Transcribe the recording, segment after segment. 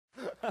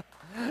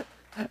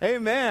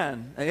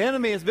Amen. The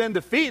enemy has been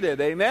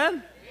defeated.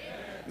 Amen?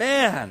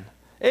 Man.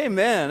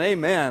 Amen.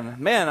 Amen.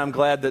 Man, I'm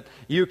glad that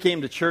you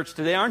came to church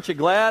today. Aren't you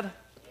glad?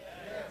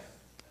 Yes.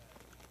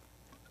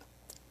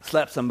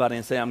 Slap somebody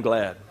and say, I'm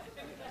glad.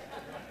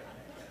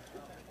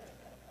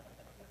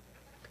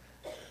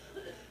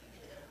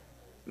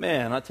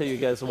 Man, I tell you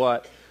guys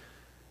what.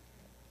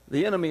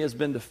 The enemy has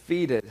been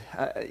defeated.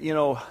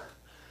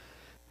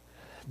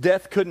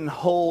 Death couldn't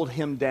hold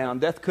him down.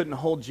 Death couldn't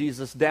hold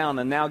Jesus down.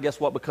 And now guess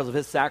what? Because of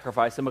his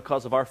sacrifice and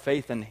because of our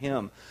faith in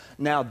him,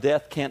 now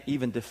death can't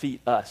even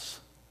defeat us.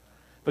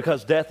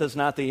 Because death is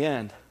not the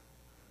end.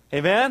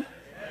 Amen?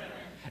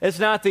 It's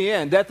not the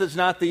end. Death is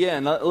not the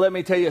end. Let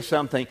me tell you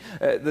something.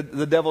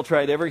 The devil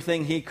tried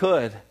everything he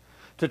could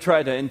to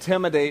try to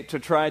intimidate, to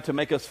try to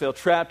make us feel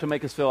trapped, to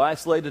make us feel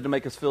isolated, to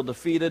make us feel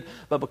defeated.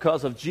 But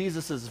because of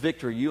Jesus'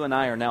 victory, you and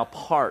I are now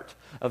part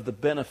of the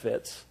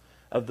benefits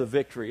of the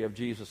victory of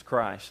Jesus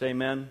Christ.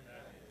 Amen?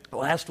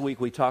 Last week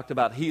we talked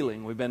about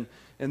healing. We've been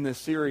in this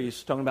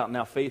series talking about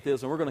now faith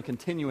is, and we're going to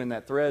continue in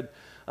that thread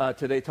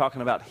today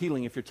talking about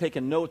healing. If you're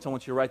taking notes, I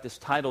want you to write this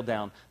title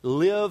down.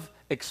 Live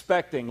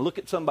expecting. Look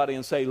at somebody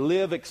and say,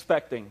 live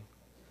expecting.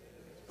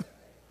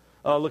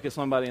 Oh, look at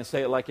somebody and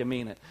say it like you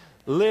mean it.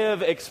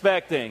 Live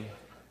expecting.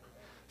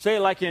 Say it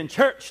like you're in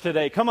church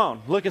today. Come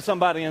on. Look at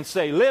somebody and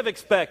say, live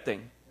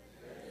expecting.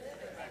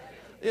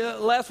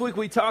 Last week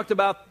we talked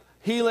about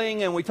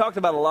healing, and we talked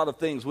about a lot of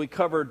things. We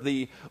covered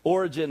the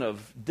origin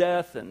of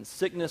death and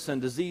sickness and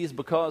disease,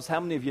 because how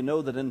many of you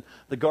know that in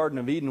the Garden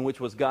of Eden, which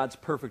was God's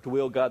perfect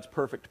will, God's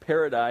perfect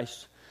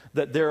paradise,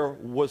 that there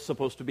was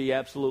supposed to be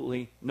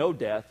absolutely no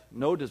death,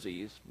 no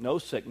disease, no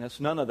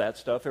sickness, none of that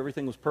stuff.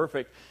 Everything was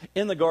perfect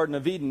in the Garden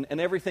of Eden, and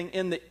everything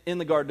in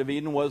the Garden of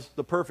Eden was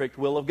the perfect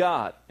will of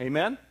God.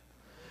 Amen?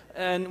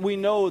 And we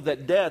know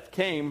that death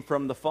came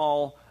from the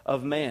fall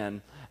of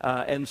man.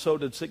 And so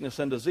did sickness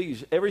and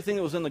disease. Everything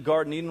that was in the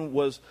Garden of Eden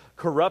was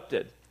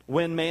corrupted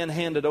when man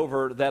handed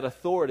over that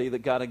authority that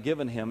God had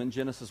given him. In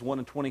Genesis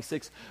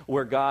 1:26,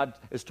 where God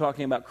is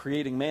talking about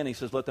creating man, he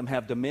says, let them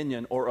have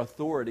dominion or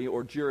authority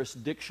or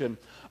jurisdiction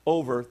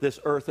over this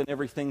earth and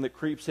everything that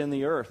creeps in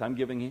the earth. I'm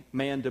giving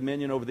man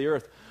dominion over the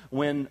earth.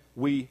 When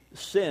we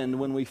sinned,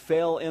 when we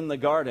fell in the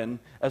garden,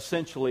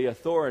 essentially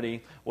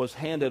authority was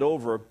handed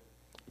over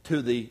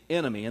to the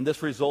enemy. And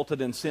this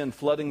resulted in sin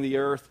flooding the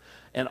earth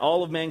and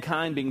all of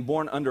mankind being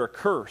born under a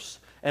curse.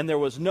 And there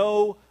was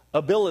no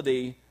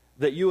ability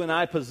that you and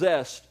I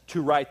possessed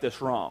to right this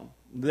wrong.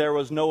 There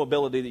was no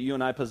ability that you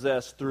and I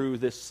possessed through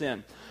this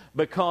sin.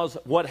 Because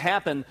what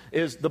happened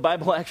is the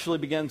Bible actually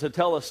began to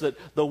tell us that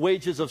the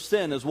wages of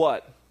sin is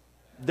what?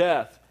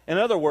 Death. In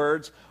other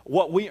words,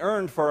 what we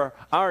earned for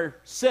our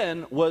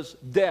sin was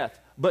death.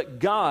 But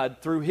God,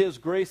 through his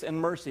grace and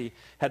mercy,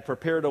 had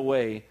prepared a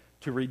way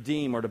to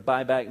redeem or to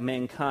buy back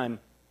mankind.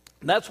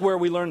 That's where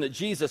we learn that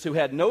Jesus, who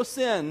had no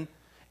sin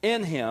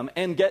in him,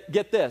 and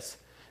get this,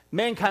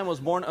 mankind was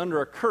born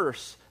under a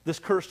curse, this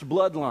cursed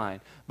bloodline,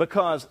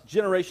 because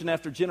generation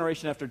after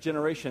generation after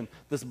generation,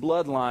 this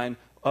bloodline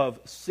of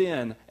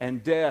sin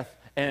and death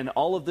and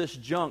all of this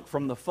junk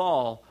from the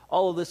fall,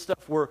 all of this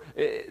stuff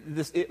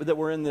that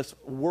we're in this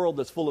world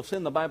that's full of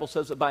sin. The Bible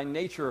says that by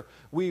nature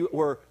we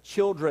were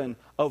children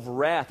of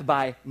wrath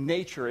by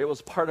nature. It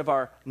was part of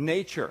our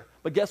nature.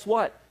 But guess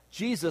what?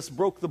 Jesus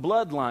broke the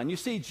bloodline. You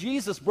see,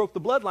 Jesus broke the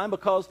bloodline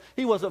because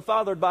he wasn't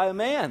fathered by a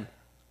man,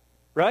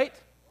 right?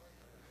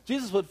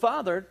 Jesus was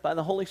fathered by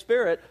the Holy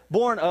Spirit,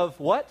 born of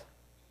what?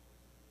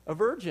 A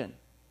virgin.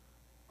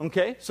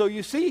 Okay? So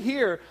you see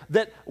here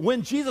that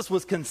when Jesus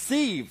was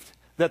conceived,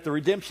 that the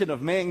redemption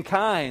of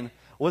mankind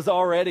was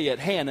already at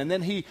hand. And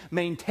then he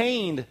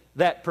maintained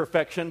that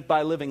perfection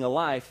by living a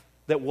life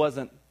that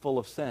wasn't full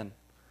of sin.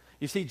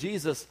 You see,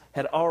 Jesus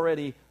had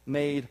already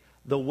made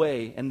the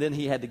way, and then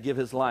he had to give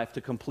his life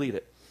to complete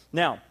it.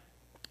 Now,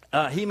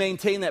 he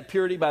maintained that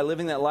purity by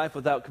living that life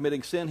without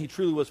committing sin. He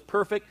truly was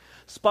perfect,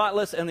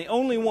 spotless, and the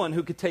only one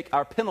who could take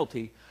our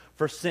penalty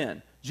for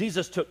sin.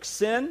 Jesus took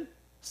sin,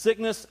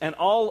 sickness, and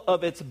all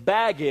of its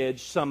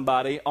baggage,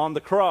 somebody, on the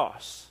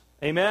cross.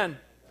 Amen.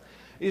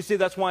 You see,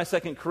 that's why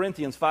 2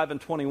 Corinthians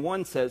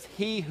 5:21 says,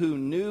 he who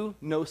knew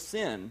no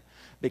sin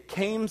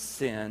became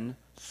sin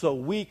so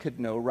we could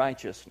know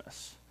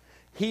righteousness.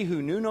 He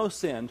who knew no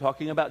sin,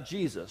 talking about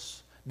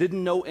Jesus,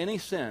 didn't know any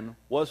sin,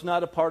 was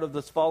not a part of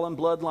this fallen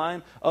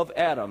bloodline of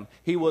Adam.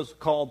 He was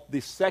called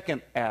the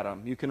second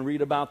Adam. You can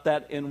read about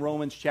that in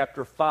Romans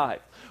chapter 5,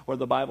 where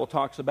the Bible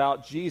talks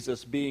about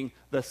Jesus being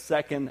the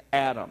second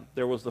Adam.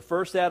 There was the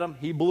first Adam,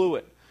 he blew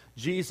it.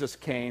 Jesus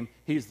came,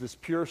 he's this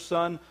pure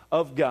Son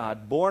of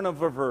God, born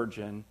of a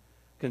virgin,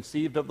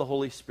 conceived of the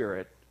Holy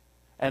Spirit,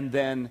 and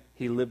then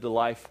he lived a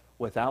life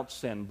without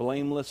sin,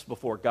 blameless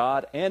before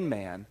God and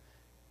man.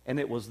 And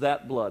it was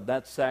that blood,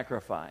 that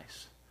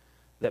sacrifice,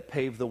 that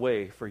paved the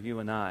way for you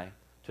and I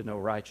to know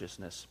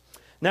righteousness.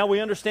 Now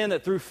we understand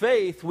that through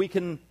faith we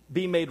can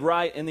be made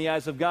right in the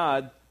eyes of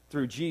God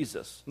through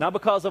Jesus. Not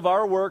because of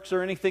our works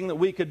or anything that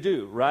we could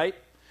do, right?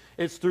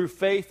 It's through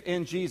faith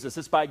in Jesus.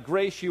 It's by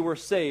grace you were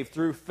saved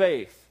through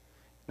faith.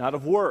 not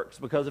of works.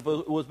 Because if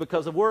it was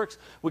because of works,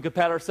 we could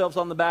pat ourselves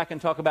on the back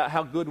and talk about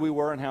how good we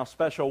were and how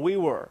special we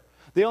were.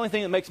 The only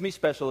thing that makes me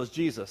special is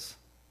Jesus.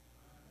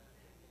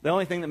 The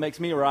only thing that makes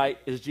me right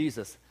is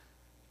Jesus.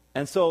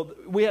 And so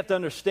we have to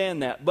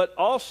understand that. But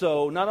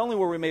also, not only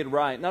were we made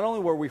right, not only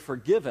were we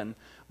forgiven,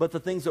 but the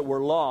things that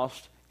were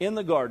lost in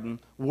the garden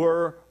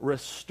were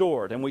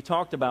restored. And we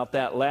talked about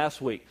that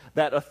last week.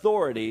 That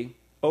authority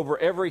over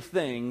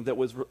everything that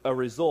was a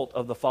result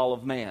of the fall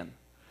of man.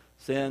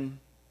 Sin,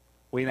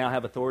 we now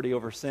have authority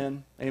over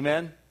sin.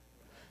 Amen?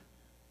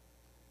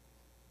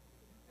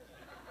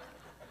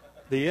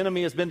 The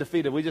enemy has been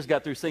defeated. We just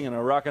got through singing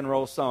a rock and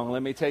roll song.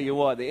 Let me tell you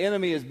what, the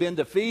enemy has been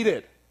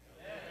defeated.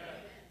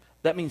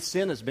 That means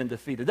sin has been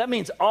defeated. That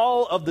means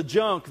all of the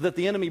junk that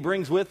the enemy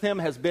brings with him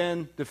has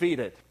been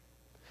defeated.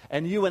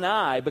 And you and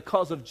I,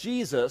 because of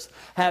Jesus,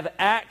 have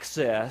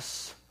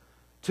access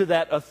to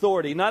that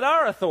authority. Not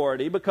our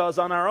authority, because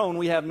on our own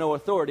we have no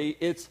authority.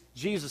 It's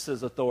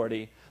Jesus'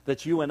 authority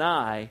that you and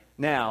I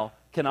now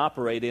can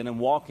operate in and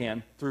walk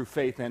in through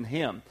faith in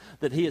him.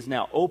 That he has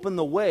now opened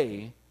the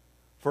way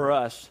for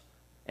us,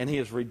 and he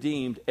has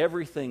redeemed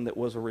everything that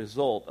was a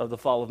result of the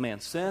fall of man.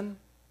 Sin,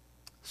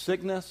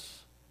 sickness,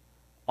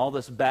 all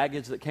this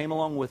baggage that came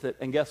along with it,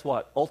 and guess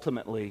what?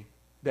 Ultimately,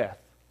 death.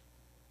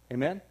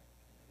 Amen?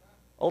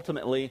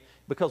 Ultimately,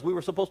 because we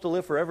were supposed to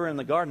live forever in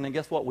the garden, and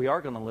guess what? We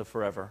are going to live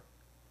forever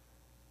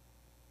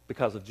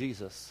because of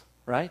Jesus,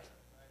 right?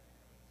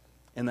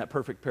 In that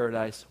perfect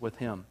paradise with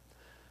him.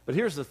 But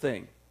here's the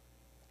thing.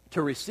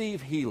 To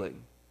receive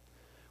healing,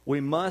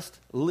 we must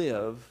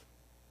live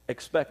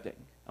expecting.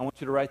 I want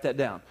you to write that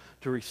down.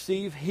 To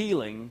receive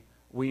healing,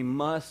 we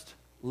must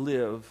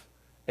live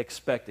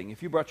expecting.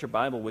 If you brought your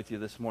Bible with you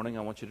this morning,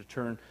 I want you to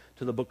turn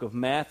to the book of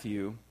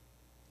Matthew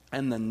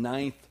and the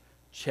 9th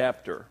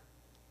chapter.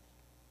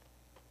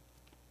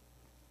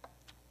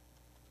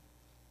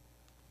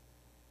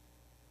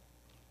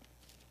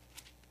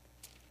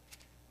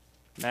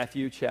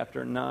 Matthew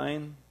chapter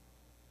 9.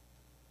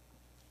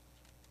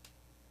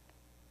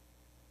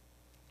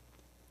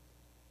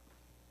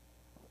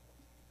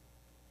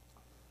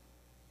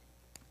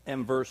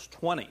 And verse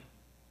 20.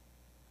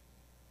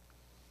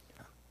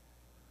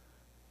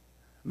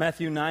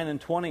 Matthew 9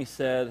 and 20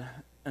 said,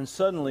 "And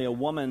suddenly a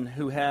woman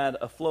who had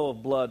a flow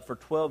of blood for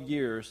 12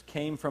 years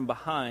came from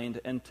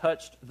behind and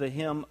touched the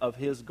hem of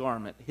his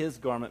garment." His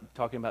garment,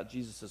 talking about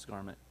Jesus'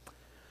 garment.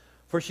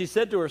 "For she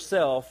said to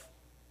herself,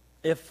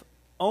 if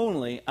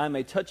only I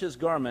may touch his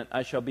garment,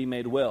 I shall be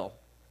made well.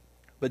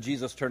 But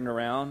Jesus turned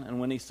around, and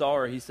when he saw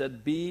her, he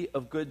said, 'Be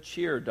of good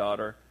cheer,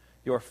 daughter.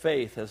 Your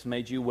faith has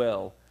made you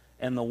well.'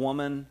 And the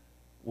woman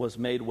was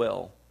made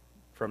well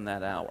from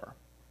that hour."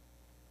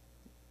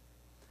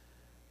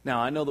 Now,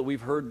 I know that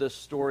we've heard this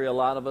story, a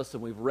lot of us,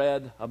 and we've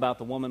read about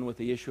the woman with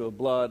the issue of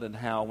blood and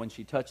how when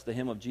she touched the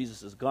hem of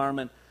Jesus'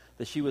 garment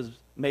that she was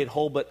made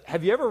whole. But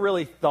have you ever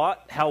really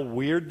thought how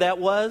weird that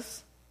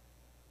was?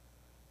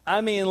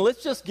 I mean,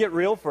 let's just get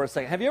real for a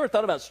second. Have you ever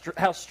thought about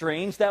how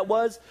strange that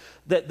was,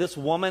 that this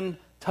woman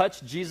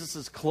touched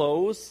Jesus'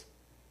 clothes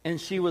and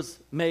she was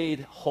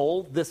made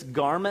whole, this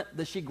garment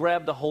that she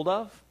grabbed a hold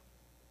of?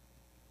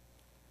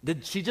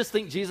 Did she just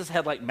think Jesus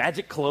had like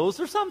magic clothes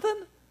or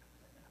something?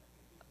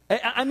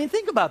 I mean,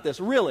 think about this,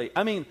 really.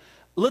 I mean,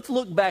 let's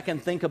look back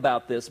and think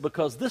about this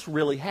because this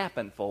really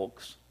happened,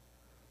 folks.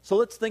 So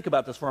let's think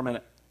about this for a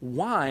minute.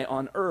 Why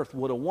on earth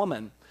would a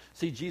woman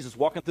see Jesus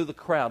walking through the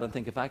crowd and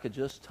think, if I could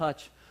just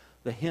touch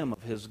the hem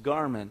of his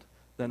garment,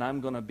 then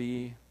I'm going to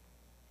be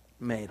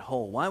made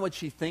whole? Why would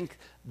she think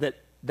that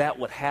that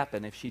would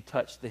happen if she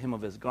touched the hem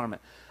of his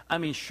garment? I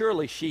mean,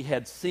 surely she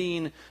had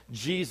seen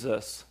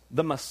Jesus,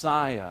 the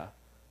Messiah,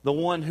 the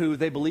one who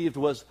they believed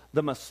was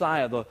the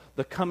Messiah,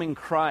 the coming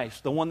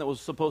Christ, the one that was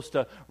supposed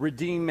to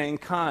redeem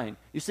mankind.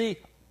 You see,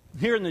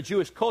 here in the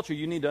Jewish culture,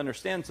 you need to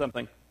understand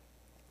something,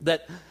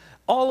 that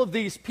all of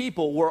these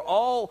people were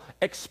all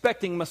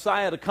expecting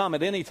Messiah to come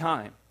at any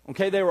time.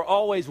 Okay, they were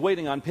always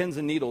waiting on pins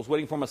and needles,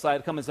 waiting for Messiah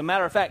to come. As a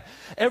matter of fact,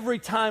 every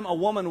time a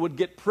woman would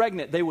get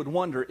pregnant, they would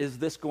wonder, is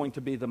this going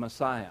to be the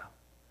Messiah?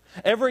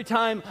 Every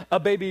time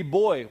a baby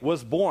boy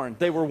was born,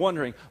 they were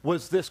wondering,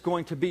 was this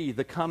going to be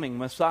the coming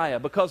Messiah?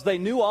 Because they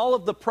knew all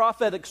of the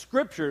prophetic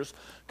scriptures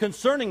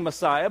concerning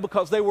Messiah,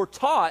 because they were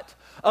taught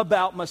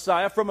about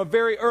Messiah from a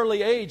very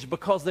early age,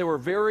 because they were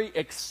very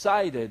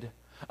excited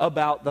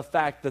about the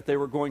fact that they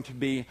were going to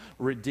be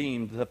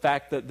redeemed, the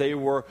fact that they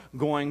were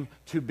going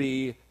to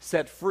be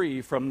set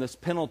free from this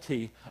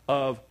penalty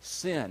of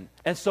sin.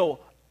 And so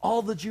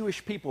all the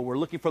Jewish people were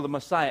looking for the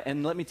Messiah.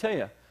 And let me tell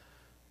you,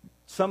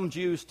 some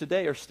Jews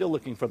today are still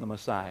looking for the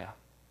Messiah.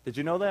 Did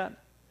you know that?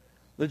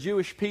 The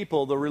Jewish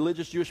people, the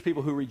religious Jewish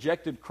people who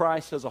rejected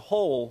Christ as a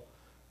whole,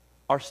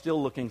 are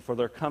still looking for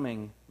their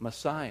coming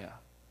Messiah.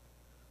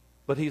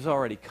 But he's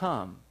already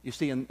come. You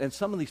see, and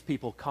some of these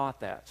people caught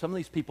that. Some of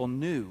these people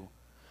knew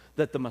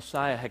that the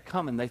Messiah had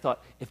come, and they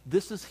thought, if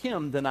this is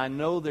him, then I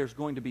know there's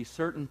going to be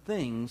certain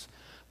things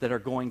that are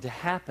going to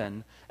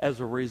happen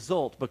as a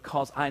result,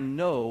 because I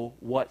know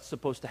what's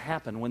supposed to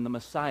happen when the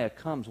Messiah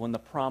comes, when the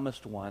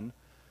promised one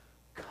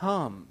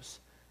comes.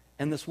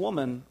 And this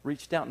woman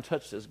reached out and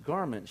touched his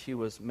garment. She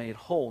was made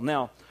whole.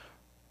 Now,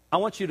 I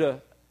want you to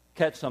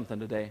catch something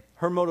today.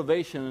 Her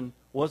motivation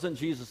wasn't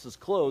Jesus'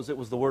 clothes, it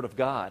was the Word of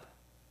God.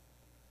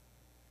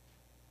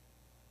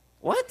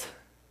 What?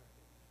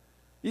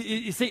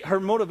 You see, her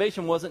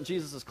motivation wasn't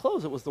Jesus'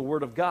 clothes, it was the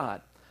Word of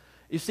God.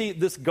 You see,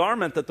 this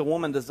garment that the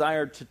woman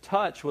desired to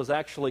touch was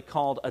actually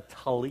called a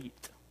talit.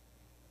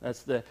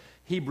 That's the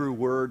Hebrew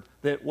word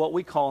that what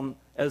we call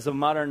as a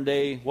modern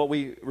day, what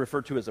we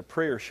refer to as a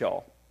prayer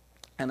shawl.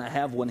 And I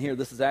have one here.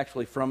 This is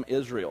actually from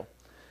Israel.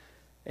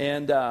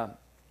 And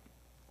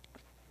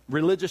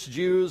religious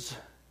Jews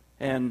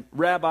and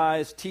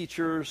rabbis,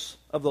 teachers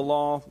of the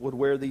law would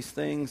wear these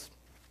things.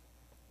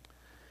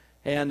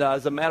 And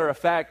as a matter of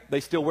fact, they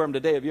still wear them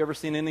today. Have you ever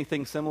seen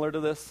anything similar to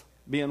this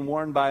being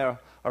worn by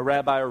a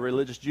rabbi or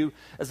religious Jew?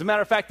 As a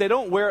matter of fact, they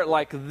don't wear it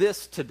like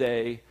this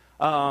today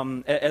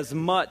as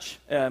much.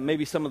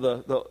 Maybe some of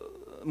the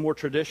more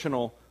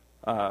traditional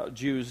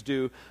Jews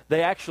do.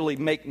 They actually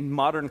make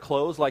modern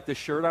clothes like the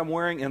shirt I'm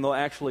wearing, and they'll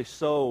actually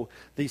sew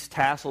these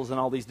tassels and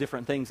all these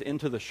different things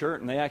into the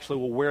shirt, and they actually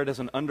will wear it as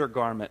an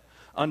undergarment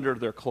under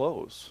their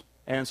clothes.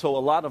 And so a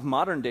lot of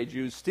modern day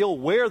Jews still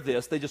wear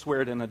this, they just wear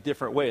it in a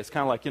different way. It's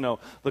kind of like,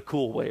 the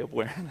cool way of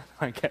wearing it,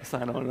 I guess.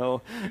 I don't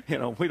know.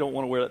 We don't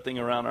want to wear that thing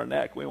around our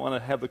neck. We want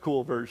to have the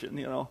cool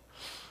version,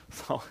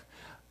 So,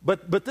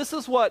 but this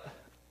is what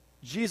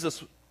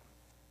Jesus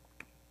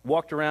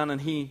walked around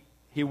and he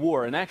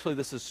wore. And actually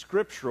this is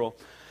scriptural.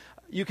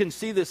 You can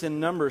see this in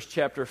Numbers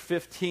chapter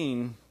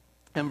 15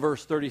 and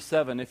verse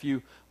 37. If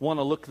you want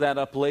to look that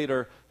up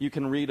later, you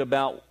can read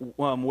about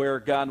where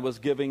God was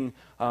giving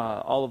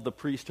all of the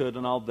priesthood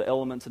and all of the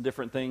elements and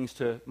different things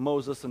to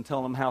Moses and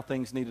telling him how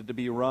things needed to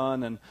be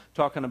run and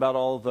talking about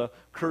all of the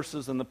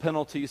curses and the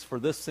penalties for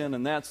this sin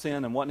and that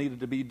sin and what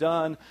needed to be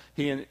done.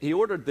 He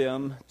ordered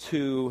them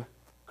to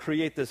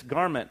create this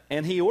garment,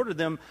 and he ordered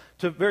them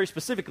to very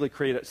specifically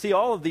create it. See,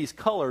 all of these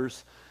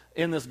colors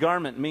in this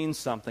garment means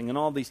something, and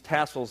all these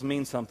tassels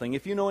mean something.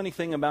 If you know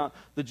anything about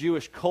the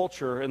Jewish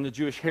culture and the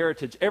Jewish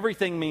heritage,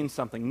 everything means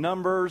something.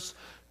 Numbers,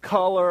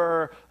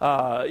 color,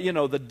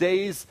 the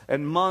days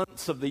and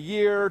months of the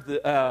year,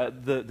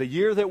 the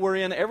year that we're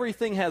in,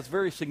 everything has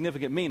very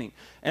significant meaning.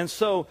 And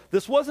so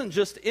this wasn't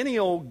just any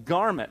old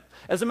garment.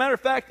 As a matter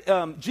of fact,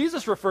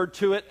 Jesus referred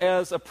to it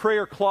as a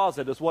prayer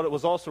closet, is what it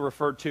was also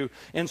referred to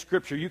in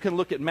Scripture. You can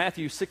look at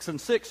Matthew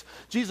 6:6.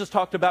 Jesus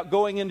talked about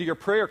going into your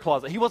prayer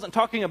closet. He wasn't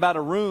talking about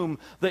a room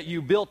that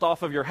you built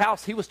off of your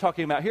house. He was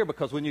talking about here,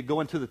 because when you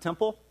go into the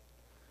temple,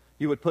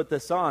 you would put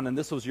this on, and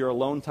this was your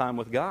alone time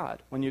with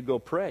God when you go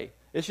pray.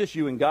 It's just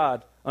you and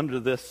God under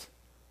this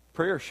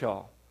prayer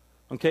shawl.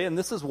 Okay, and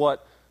this is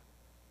what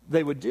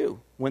they would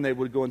do when they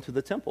would go into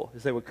the temple,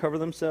 is they would cover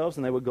themselves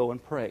and they would go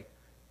and pray.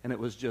 And it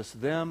was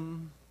just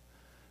them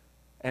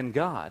and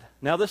God.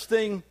 Now this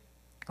thing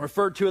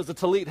referred to as the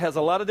talit has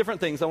a lot of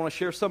different things. I want to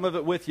share some of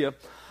it with you.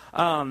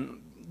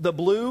 The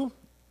blue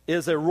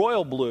is a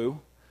royal blue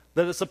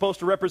that is supposed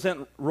to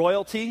represent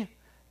royalty,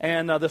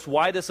 and this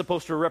white is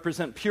supposed to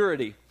represent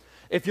purity.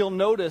 If you'll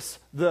notice,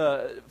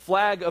 the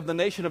flag of the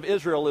nation of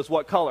Israel is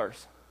what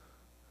colors?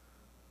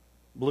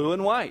 Blue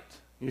and white.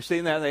 You've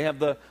seen that. They have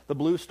the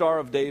blue Star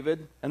of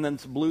David, and then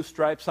some blue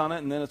stripes on it,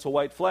 and then it's a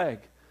white flag.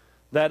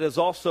 That is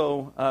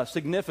also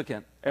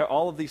significant.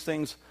 All of these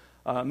things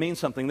mean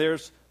something.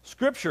 There's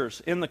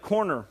scriptures in the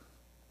corner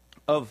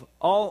of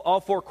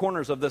all four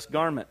corners of this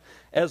garment,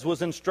 as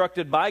was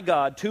instructed by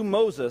God to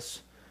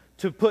Moses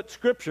to put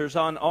scriptures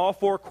on all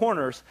four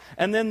corners.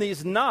 And then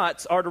these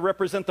knots are to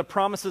represent the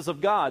promises of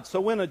God.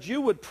 So when a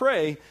Jew would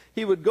pray,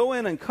 he would go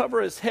in and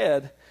cover his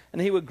head, and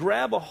he would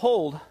grab a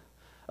hold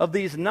of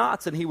these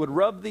knots, and he would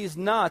rub these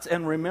knots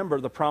and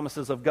remember the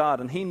promises of God.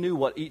 And he knew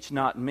what each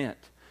knot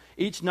meant.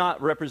 Each knot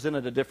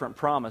represented a different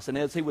promise. And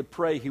as he would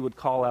pray, he would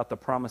call out the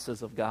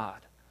promises of God.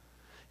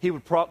 He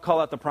would call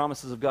out the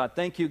promises of God.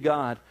 Thank you,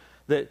 God,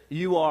 that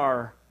you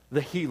are the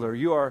healer.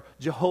 You are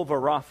Jehovah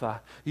Rapha.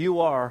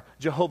 You are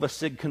Jehovah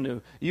Sidkenu.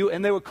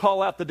 And they would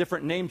call out the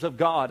different names of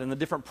God and the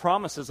different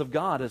promises of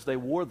God as they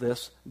wore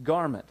this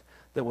garment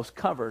that was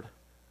covered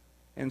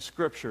in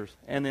scriptures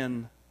and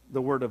in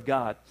the Word of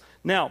God.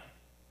 Now,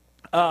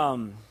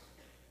 the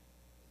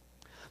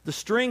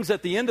strings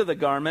at the end of the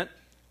garment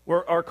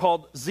are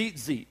called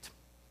tzitzit.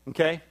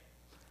 Okay?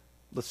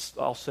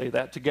 I'll say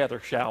that together,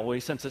 shall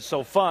we? Since it's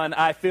so fun,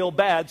 I feel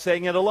bad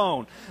saying it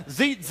alone.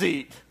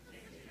 Tzitzit.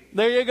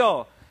 There you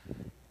go.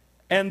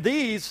 And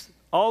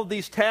all of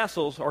these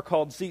tassels are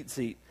called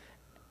tzitzit,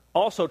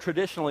 also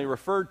traditionally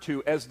referred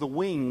to as the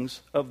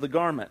wings of the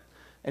garment.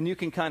 And you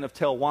can kind of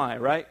tell why,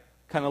 right?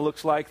 Kind of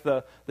looks like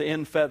the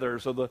end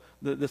feathers, or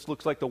this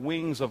looks like the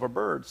wings of a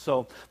bird.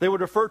 So they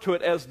would refer to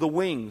it as the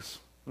wings,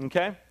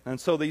 okay? And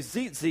so these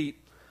tzitzit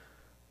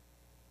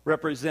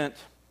represent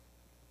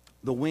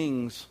the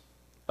wings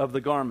of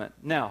the garment.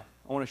 Now,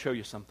 I want to show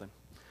you something.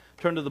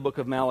 Turn to the book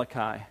of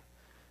Malachi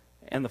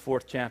and the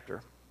 4th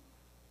chapter.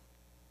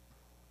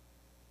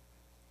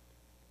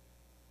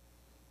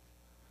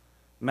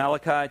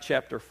 Malachi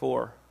chapter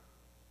 4.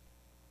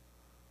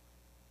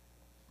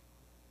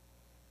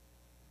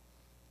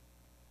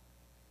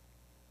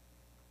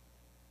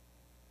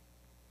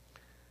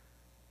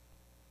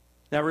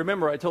 Now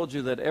remember, I told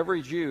you that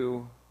every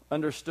Jew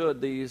understood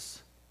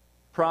these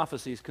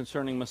prophecies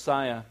concerning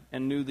Messiah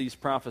and knew these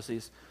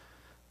prophecies.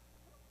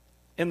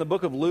 In the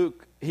book of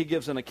Luke, he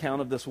gives an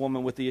account of this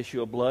woman with the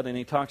issue of blood, and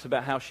he talks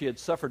about how she had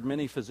suffered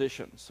many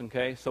physicians,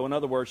 okay? So in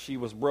other words, she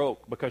was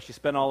broke because she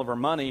spent all of her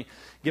money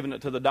giving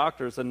it to the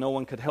doctors, and no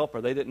one could help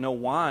her. They didn't know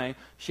why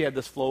she had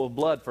this flow of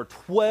blood. For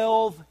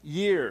 12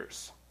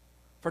 years,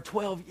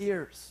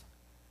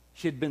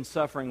 she had been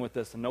suffering with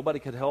this, and nobody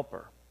could help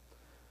her.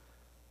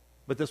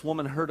 But this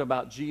woman heard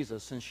about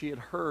Jesus, and she had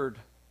heard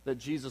that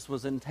Jesus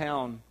was in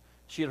town.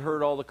 She had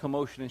heard all the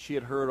commotion, and she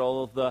had heard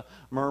all of the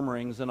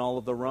murmurings and all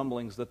of the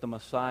rumblings that the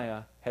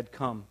Messiah had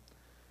come.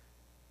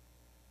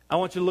 I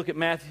want you to look at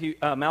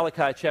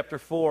Malachi chapter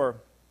 4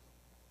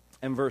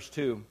 and verse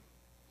 2.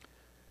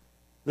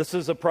 This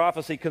is a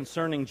prophecy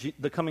concerning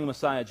the coming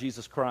Messiah,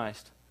 Jesus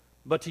Christ.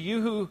 But to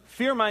you who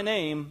fear my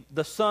name,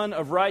 the Son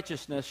of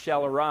Righteousness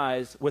shall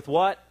arise with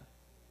what?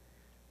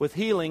 With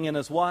healing in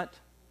his what?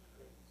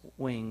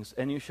 Wings.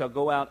 And you shall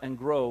go out and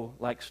grow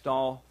like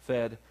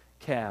stall-fed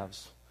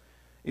calves.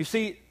 You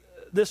see,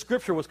 this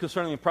scripture was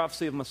concerning the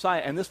prophecy of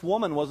Messiah, and this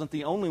woman wasn't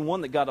the only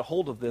one that got a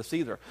hold of this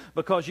either.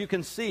 Because you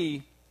can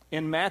see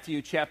in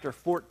Matthew chapter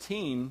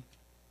 14,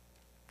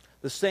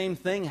 the same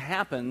thing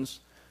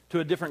happens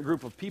to a different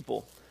group of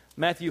people.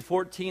 Matthew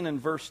 14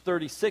 and verse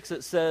 36,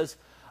 it says,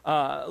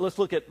 let's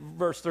look at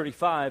verse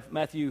 35,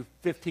 Matthew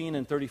 15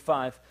 and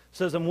 35. It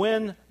says, and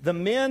when the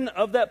men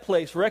of that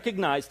place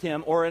recognized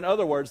him, or in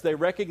other words, they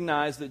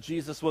recognized that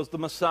Jesus was the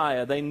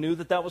Messiah, they knew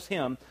that that was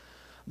him,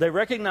 they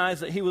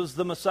recognized that he was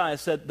the Messiah,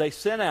 said they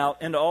sent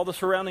out into all the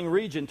surrounding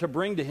region to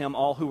bring to him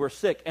all who were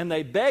sick. And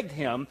they begged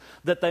him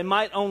that they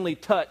might only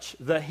touch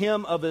the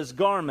hem of his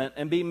garment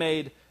and be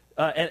made,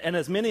 and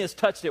as many as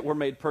touched it were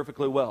made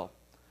perfectly well.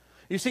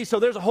 You see, so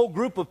there's a whole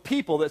group of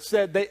people that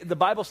said, the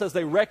Bible says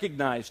they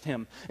recognized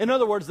him. In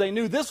other words, they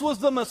knew this was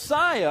the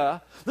Messiah,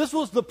 this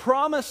was the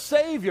promised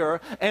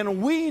Savior,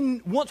 and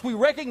once we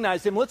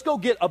recognize him, let's go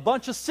get a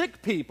bunch of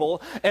sick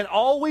people, and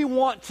all we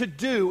want to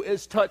do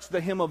is touch the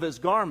hem of his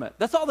garment.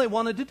 That's all they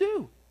wanted to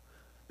do.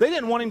 They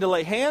didn't want him to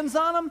lay hands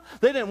on them.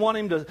 They didn't want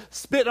him to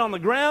spit on the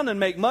ground and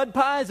make mud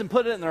pies and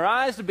put it in their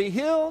eyes to be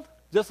healed.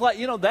 Just like,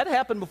 that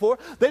happened before.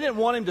 They didn't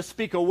want him to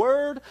speak a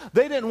word.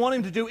 They didn't want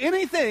him to do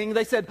anything.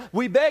 They said,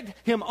 we begged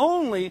him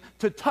only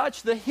to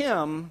touch the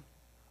hem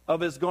of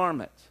his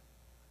garment.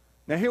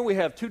 Now here we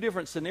have two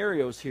different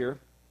scenarios here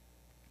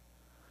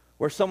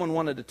where someone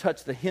wanted to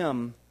touch the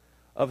hem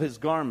of his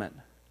garment.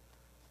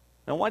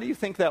 Now why do you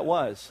think that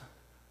was?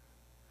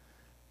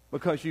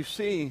 Because you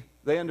see,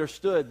 they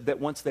understood that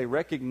once they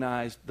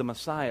recognized the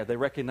Messiah, they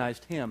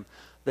recognized him,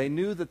 they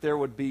knew that there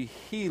would be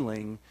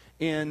healing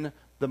in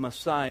the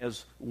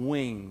Messiah's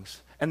wings.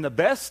 And the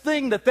best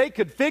thing that they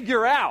could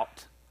figure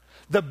out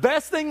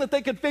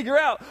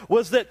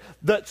was that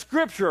the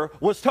Scripture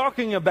was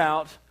talking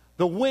about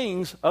the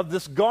wings of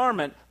this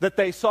garment that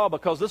they saw,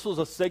 because this was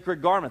a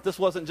sacred garment. This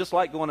wasn't just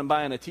like going and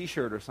buying a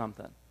t-shirt or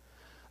something.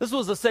 This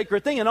was a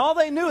sacred thing, and all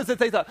they knew is that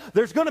they thought,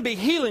 there's going to be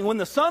healing. When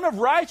the Son of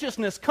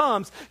Righteousness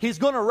comes, he's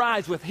going to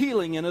rise with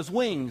healing in his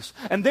wings.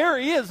 And there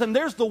he is, and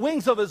there's the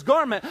wings of his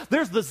garment.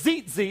 There's the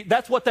zitzit,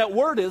 that's what that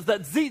word is,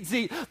 that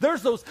zitzit.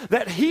 There's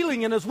that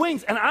healing in his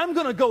wings, and I'm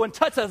going to go and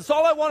touch that. That's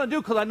all I want to do,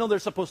 because I know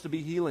there's supposed to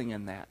be healing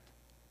in that.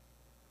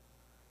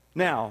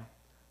 Now,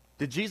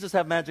 did Jesus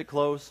have magic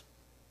clothes?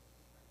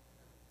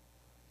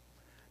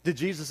 Did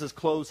Jesus'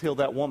 clothes heal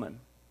that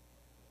woman?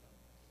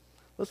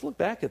 Let's look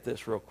back at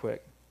this real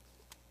quick.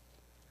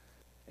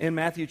 In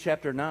Matthew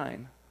chapter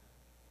 9,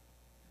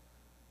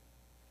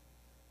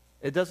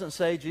 it doesn't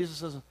say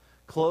Jesus'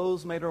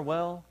 clothes made her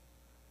well,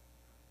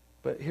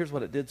 but here's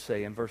what it did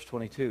say in verse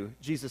 22.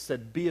 Jesus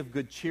said, be of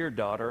good cheer,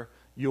 daughter.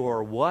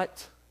 Your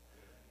what?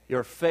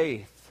 Your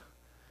faith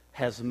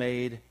has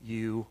made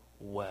you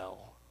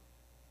well.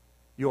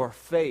 Your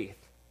faith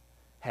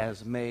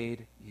has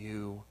made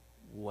you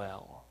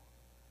well.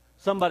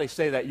 Somebody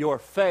say that. Your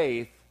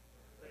faith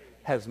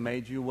has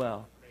made you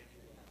well.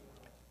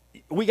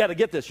 We got to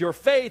get this. Your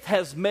faith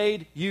has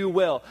made you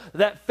well.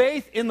 That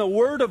faith in the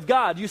Word of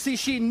God. You see,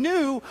 she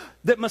knew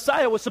that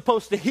Messiah was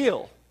supposed to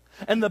heal.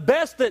 And the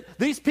best that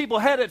these people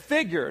had it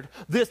figured,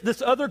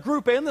 this other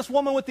group and this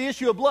woman with the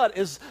issue of blood,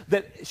 is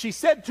that she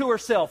said to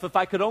herself, if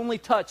I could only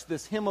touch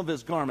this hem of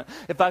his garment,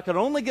 if I could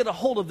only get a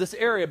hold of this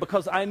area,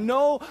 because I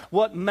know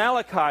what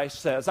Malachi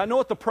says. I know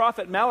what the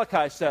prophet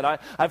Malachi said.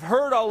 I've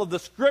heard all of the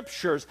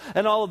scriptures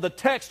and all of the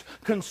text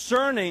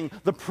concerning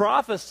the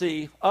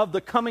prophecy of the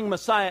coming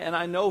Messiah, and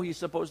I know he's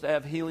supposed to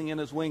have healing in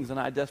his wings, and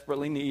I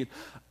desperately need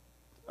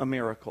a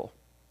miracle.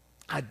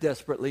 I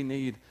desperately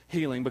need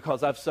healing,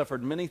 because I've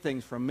suffered many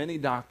things from many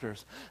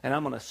doctors, and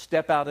I'm going to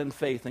step out in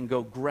faith and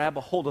go grab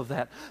a hold of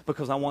that,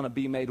 because I want to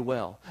be made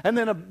well. And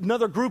then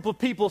another group of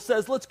people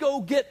says, let's go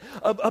get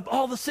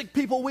all the sick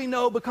people we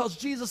know, because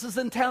Jesus is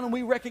in town and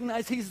we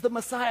recognize he's the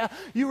Messiah.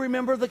 You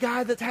remember the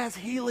guy that has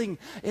healing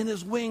in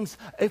his wings.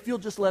 If you'll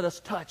just let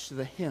us touch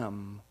the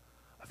hem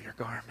of your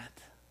garment.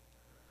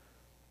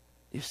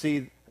 You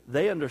see,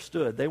 they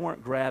understood. They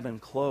weren't grabbing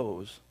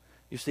clothes.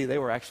 You see, they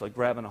were actually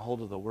grabbing a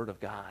hold of the Word of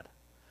God.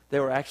 They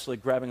were actually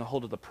grabbing a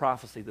hold of the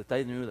prophecy that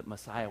they knew that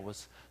Messiah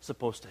was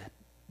supposed to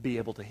be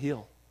able to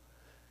heal.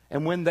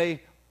 And when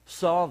they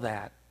saw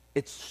that,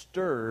 it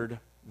stirred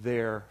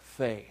their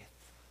faith.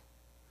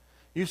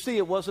 You see,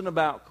 it wasn't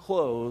about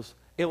clothes.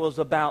 It was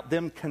about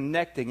them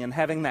connecting and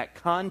having that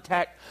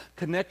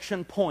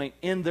connection point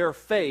in their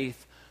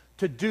faith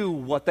to do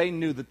what they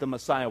knew that the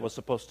Messiah was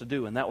supposed to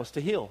do, and that was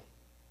to heal.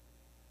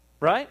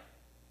 Right?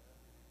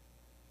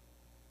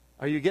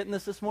 Are you getting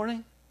this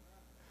morning?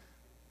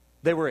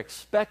 They were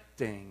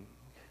expecting.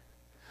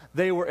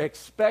 They were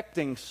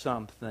expecting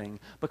something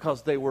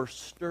because they were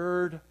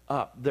stirred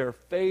up. Their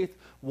faith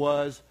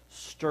was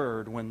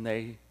stirred when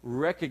they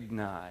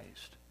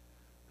recognized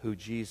who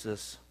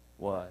Jesus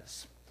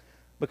was.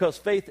 Because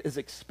faith is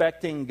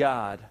expecting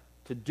God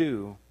to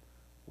do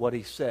what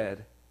He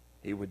said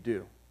He would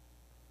do.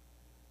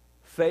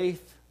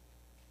 Faith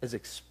is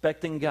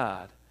expecting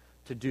God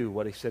to do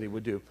what He said He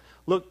would do.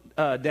 Look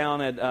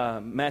down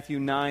at Matthew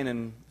 9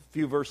 and a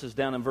few verses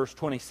down in verse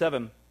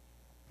 27.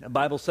 The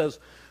Bible says,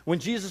 when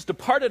Jesus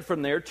departed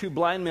from there, 2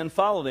 blind men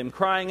followed Him,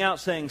 crying out,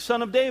 saying,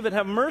 Son of David,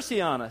 have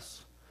mercy on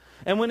us.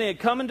 And when He had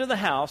come into the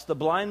house, the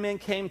blind men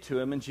came to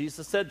Him, and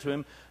Jesus said to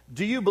him,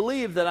 do you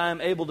believe that I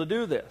am able to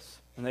do this?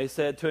 And they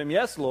said to Him,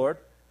 yes, Lord.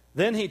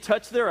 Then He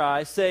touched their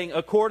eyes, saying,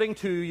 according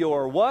to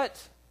your what?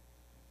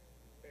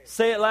 Faith.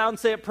 Say it loud and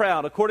say it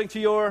proud. According to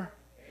your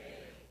faith.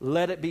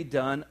 Let it be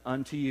done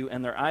unto you.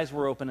 And their eyes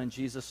were open, and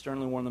Jesus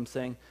sternly warned them,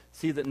 saying,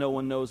 see that no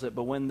one knows it.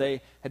 But when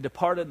they had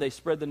departed, they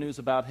spread the news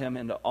about Him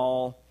into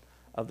all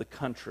of the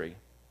country.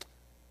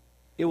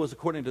 It was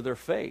according to their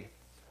faith.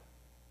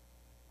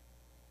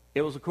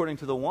 It was according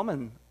to the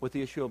woman with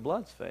the issue of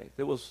blood's faith.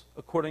 It was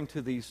according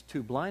to these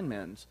 2 blind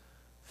men's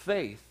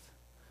faith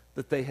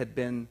that they had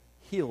been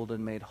healed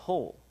and made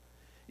whole.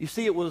 You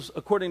see, it was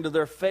according to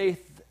their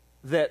faith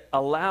that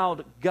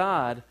allowed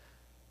God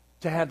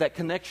to have that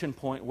connection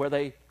point where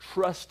they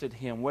trusted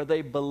Him, where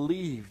they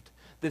believed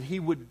that He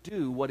would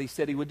do what He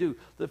said He would do.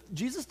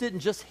 Jesus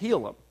didn't just heal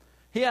them.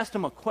 He asked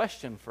them a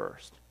question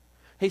first.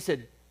 He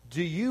said,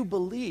 do you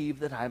believe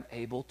that I'm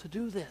able to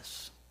do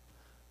this?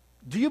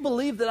 Do you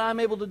believe that I'm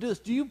able to do this?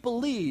 Do you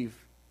believe,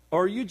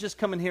 or are you just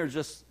coming here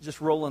just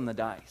rolling the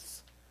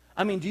dice?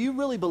 I mean, do you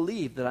really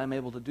believe that I'm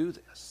able to do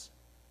this?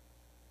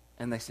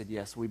 And they said,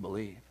 yes, we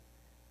believe.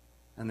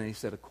 And then He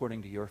said,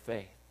 according to your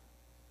faith,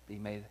 be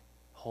made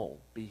whole,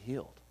 be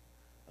healed,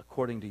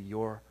 according to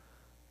your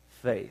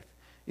faith.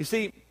 You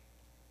see,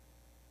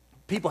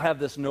 people have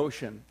this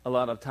notion a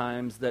lot of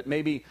times that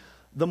maybe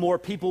the more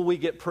people we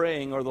get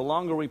praying, or the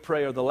longer we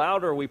pray, or the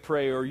louder we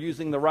pray, or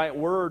using the right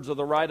words or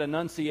the right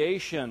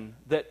enunciation,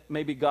 that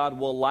maybe God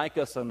will like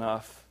us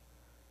enough,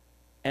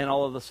 and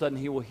all of a sudden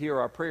He will hear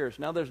our prayers.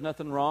 Now, there's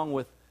nothing wrong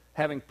with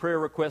having prayer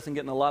requests and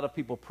getting a lot of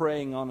people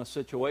praying on a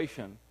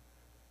situation.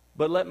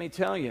 But let me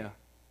tell you,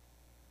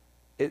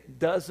 it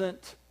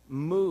doesn't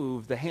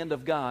move the hand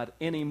of God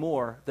any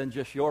more than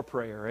just your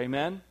prayer.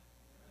 Amen?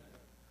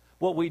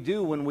 What we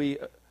do when we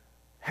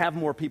have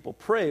more people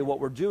pray, what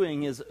we're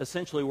doing is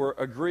essentially we're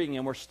agreeing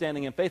and we're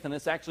standing in faith, and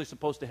it's actually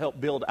supposed to help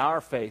build our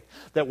faith,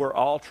 that we're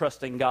all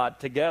trusting God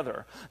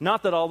together.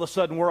 Not that all of a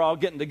sudden we're all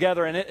getting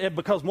together and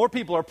because more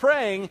people are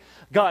praying,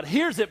 God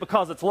hears it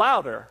because it's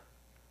louder.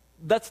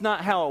 That's not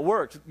how it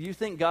works. You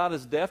think God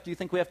is deaf? Do you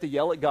think we have to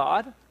yell at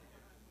God?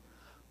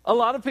 A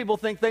lot of people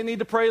think they need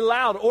to pray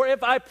loud. Or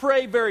if I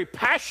pray very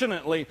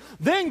passionately,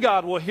 then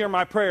God will hear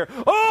my prayer.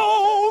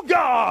 Oh,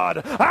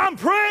 God, I'm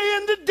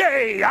praying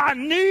today. I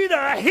need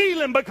a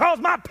healing because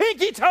my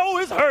pinky toe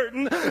is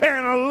hurting.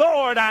 And,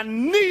 Lord, I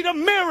need a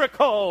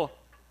miracle.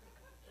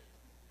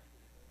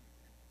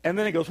 And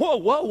then he goes, whoa,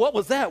 what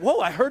was that? Whoa,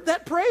 I heard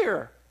that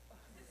prayer.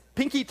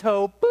 Pinky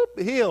toe, boop,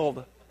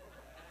 healed.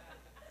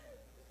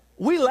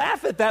 We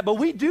laugh at that, but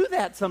we do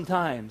that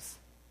sometimes.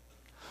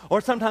 Or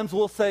sometimes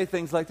we'll say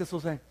things like this. We'll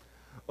say,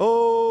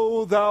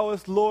 O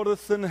thouest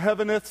Lordest in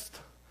heavenest,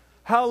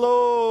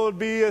 hallowed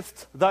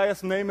beest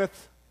thyest nameth,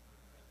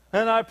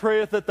 and I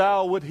prayeth that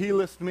thou would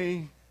healest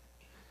me.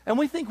 And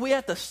we think we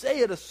have to say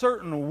it a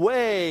certain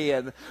way,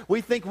 and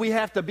we think we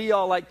have to be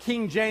all like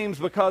King James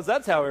because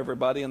that's how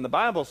everybody in the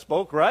Bible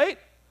spoke, right?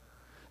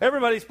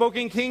 Everybody spoke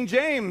in King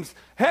James.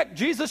 Heck,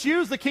 Jesus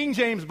used the King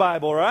James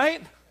Bible,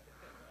 right?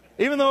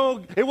 Even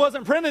though it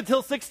wasn't printed till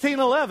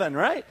 1611,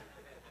 right?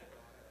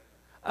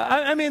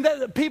 I mean,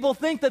 people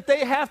think that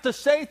they have to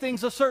say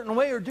things a certain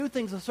way or do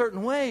things a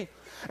certain way.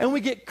 And we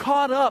get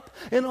caught up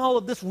in all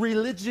of this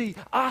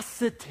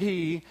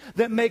religiosity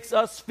that makes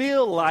us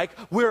feel like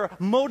we're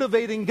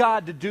motivating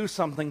God to do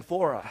something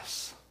for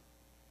us.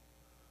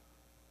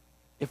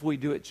 If we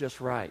do it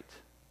just right.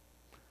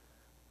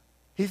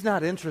 He's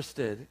not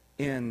interested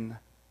in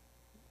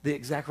the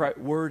exact right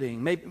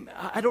wording. Maybe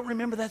I don't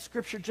remember that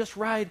scripture just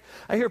right.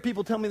 I hear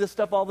people tell me this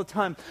stuff all the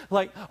time.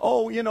 Like,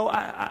 oh,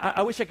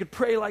 I wish I could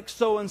pray like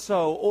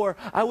so-and-so. Or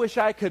I wish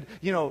I could,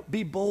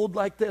 be bold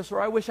like this. Or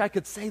I wish I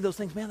could say those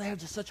things. Man, they have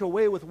just such a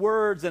way with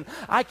words. And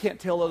I can't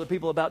tell other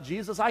people about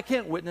Jesus. I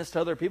can't witness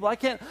to other people. I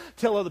can't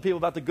tell other people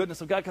about the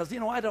goodness of God because,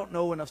 I don't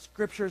know enough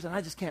scriptures and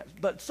I just can't.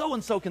 But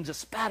so-and-so can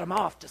just spat them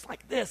off just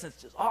like this.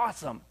 It's just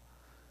awesome.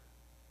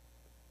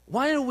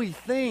 Why do we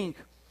think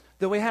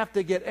that we have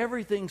to get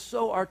everything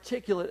so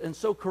articulate and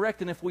so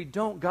correct, and if we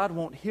don't, God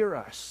won't hear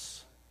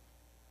us?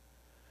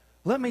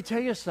 Let me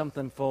tell you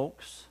something,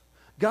 folks.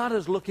 God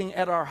is looking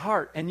at our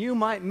heart, and you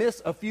might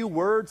miss a few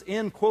words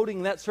in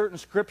quoting that certain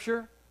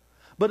scripture,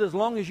 but as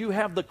long as you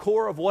have the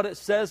core of what it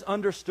says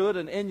understood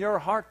and in your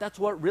heart, that's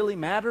what really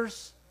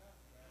matters.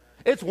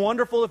 It's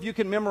wonderful if you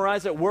can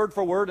memorize it word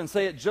for word and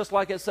say it just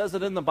like it says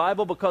it in the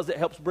Bible, because it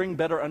helps bring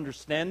better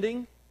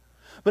understanding.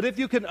 But if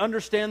you can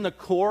understand the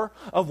core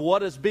of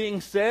what is being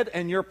said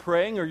and you're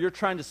praying or you're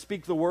trying to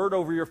speak the word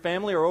over your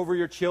family or over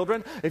your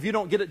children, if you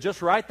don't get it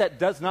just right, that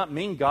does not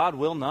mean God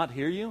will not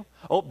hear you.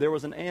 Oh, there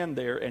was an and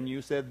there and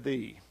you said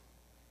the.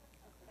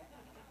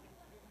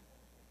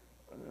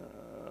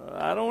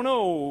 I don't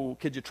know.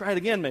 Could you try it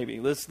again maybe?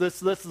 Let's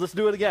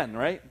do it again,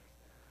 right?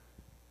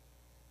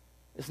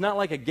 It's not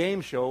like a game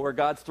show where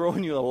God's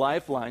throwing you a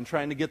lifeline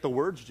trying to get the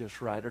words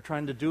just right or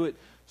trying to do it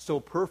so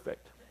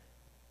perfect.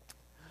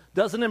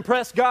 Doesn't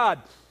impress God.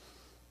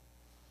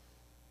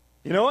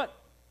 You know what?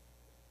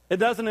 It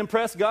doesn't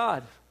impress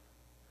God.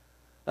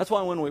 That's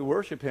why when we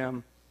worship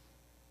Him,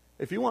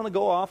 if you want to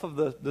go off of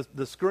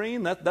the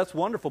screen, that's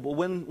wonderful. But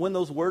when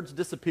those words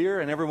disappear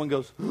and everyone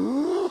goes,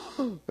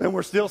 and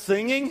we're still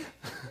singing,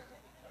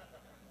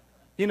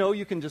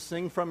 you can just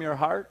sing from your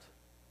heart.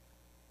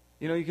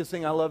 You can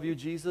sing, I love you,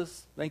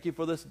 Jesus. Thank you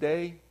for this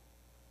day.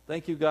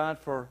 Thank you, God,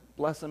 for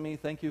blessing me.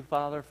 Thank you,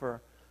 Father,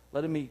 for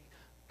letting me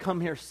come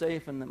here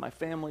safe and that my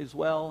family's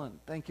well. And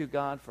thank you,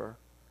 God, for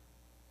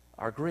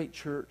our great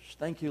church.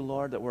 Thank you,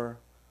 Lord, that we're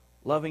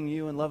loving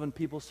you and loving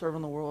people,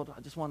 serving the world.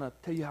 I just want to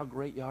tell you how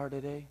great you are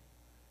today.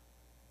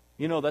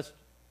 That's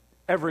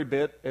every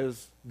bit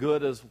as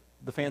good as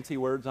the fancy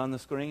words on the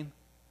screen.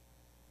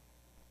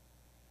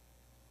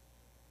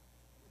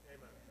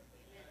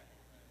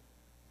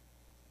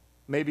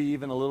 Maybe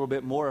even a little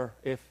bit more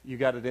if you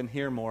got it in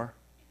here more.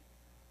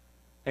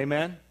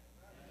 Amen?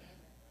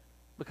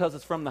 Because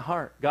it's from the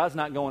heart. God's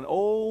not going,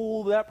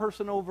 oh, that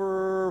person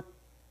over,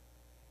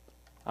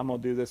 I'm going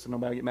to do this and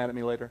nobody will get mad at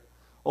me later.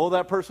 Oh,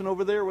 that person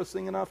over there was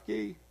singing off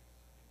key.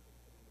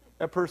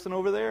 That person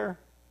over there,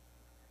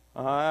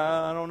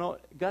 I don't know.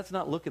 God's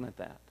not looking at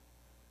that.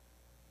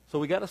 So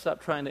we got to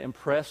stop trying to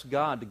impress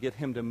God to get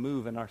Him to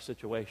move in our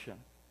situation.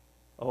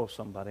 Oh,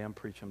 somebody, I'm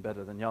preaching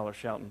better than y'all are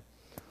shouting.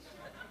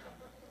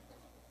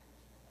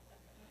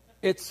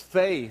 It's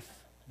faith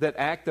that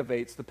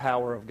activates the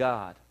power of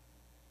God.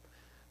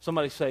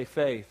 Somebody say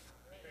faith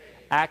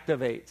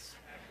activates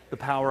the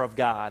power of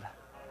God.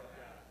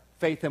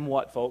 Faith in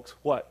what, folks?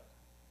 What?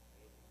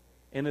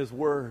 In His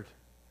Word.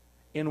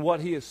 In what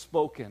He has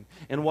spoken.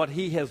 In what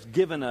He has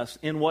given us.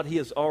 In what He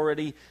has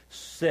already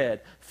said.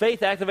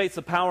 Faith activates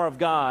the power of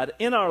God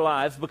in our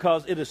lives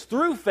because it is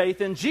through faith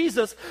in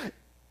Jesus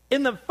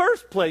in the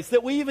first place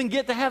that we even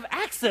get to have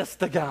access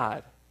to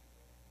God.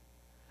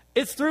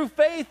 It's through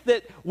faith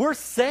that we're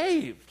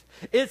saved.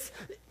 It's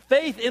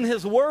faith in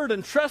His Word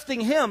and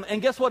trusting Him.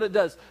 And guess what it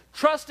does?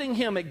 Trusting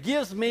Him, it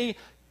gives me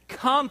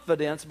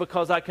confidence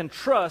because I can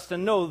trust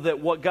and know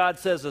that what God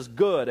says is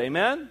good.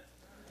 Amen?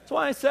 That's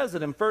why He says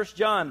it in 1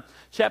 John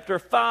chapter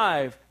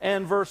 5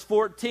 and verse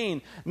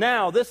 14.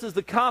 Now, this is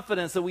the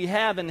confidence that we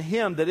have in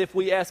Him, that if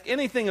we ask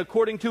anything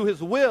according to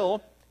His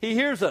will, He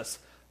hears us.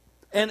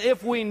 And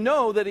if we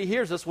know that He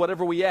hears us,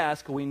 whatever we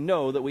ask, we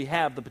know that we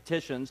have the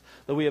petitions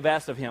that we have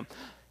asked of Him.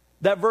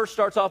 That verse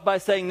starts off by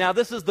saying, now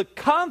this is the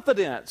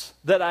confidence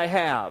that I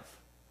have,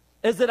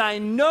 is that I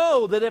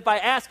know that if I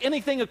ask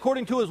anything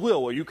according to His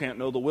will, well, you can't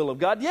know the will of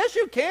God. Yes,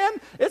 you can.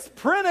 It's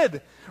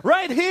printed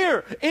right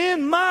here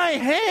in my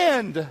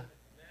hand.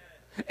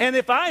 And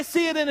if I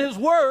see it in His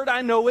Word,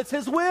 I know it's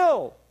His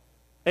will.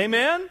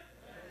 Amen?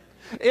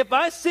 If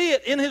I see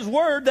it in His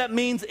Word, that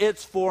means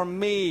it's for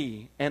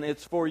me and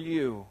it's for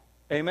you.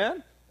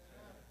 Amen?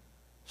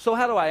 So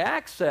how do I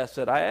access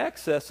it? I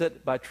access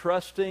it by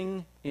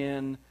trusting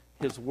in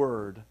His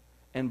Word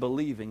and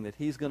believing that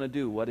He's going to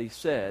do what He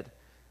said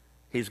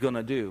He's going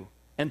to do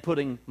and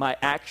putting my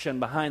action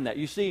behind that.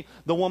 You see,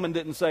 the woman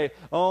didn't say,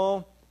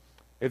 oh,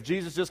 if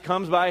Jesus just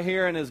comes by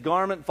here and His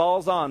garment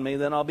falls on me,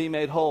 then I'll be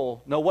made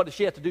whole. No, what did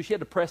she have to do? She had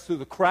to press through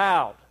the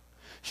crowd.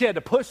 She had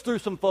to push through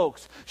some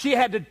folks. She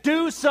had to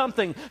do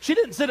something. She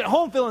didn't sit at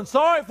home feeling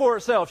sorry for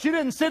herself. She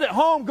didn't sit at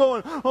home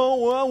going,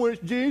 oh, well, I wish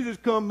Jesus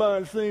come by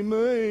and see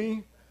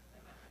me.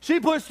 She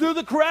pushed through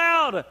the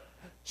crowd.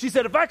 She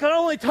said, if I could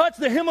only touch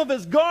the hem of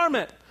His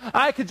garment,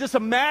 I could just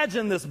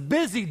imagine this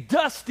busy,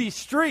 dusty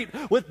street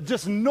with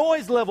just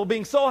noise level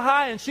being so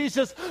high, and she's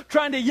just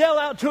trying to yell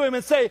out to Him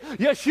and say,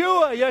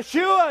 Yeshua,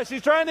 Yeshua.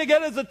 She's trying to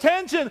get His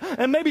attention,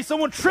 and maybe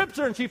someone trips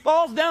her, and she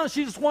falls down, and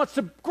she just wants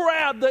to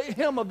grab the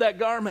hem of that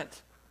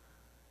garment.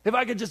 If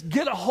I could just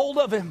get a hold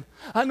of Him,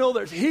 I know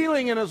there's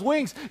healing in His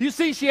wings. You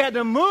see, she had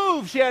to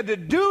move. She had to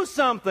do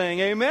something.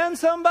 Amen,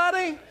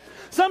 somebody?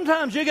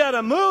 Sometimes you got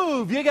to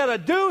move. You got to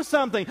do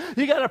something.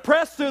 You got to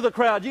press through the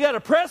crowd. You got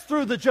to press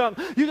through the junk.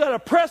 You got to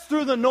press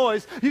through the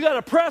noise. You got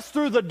to press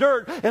through the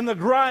dirt and the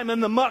grime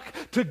and the muck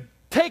to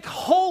take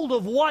hold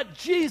of what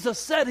Jesus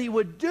said He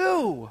would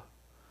do.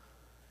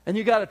 And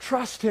you got to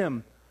trust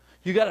Him.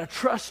 You got to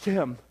trust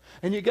him,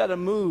 and you got to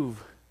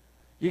move.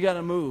 You got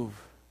to move.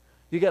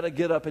 You got to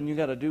get up and you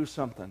got to do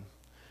something.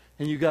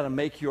 And you got to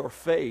make your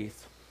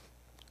faith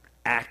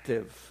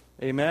active.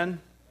 Amen?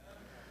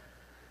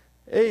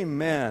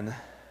 Amen.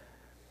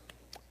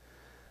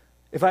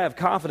 If I have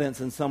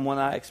confidence in someone,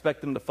 I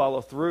expect them to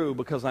follow through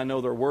because I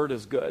know their word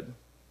is good.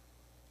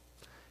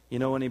 You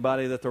know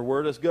anybody that their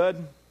word is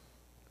good?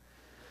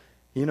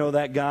 You know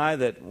that guy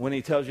that when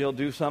he tells you he'll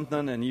do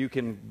something and you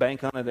can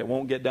bank on it, it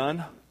won't get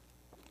done?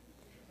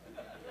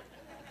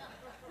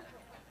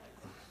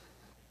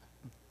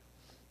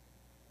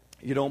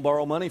 You don't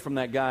borrow money from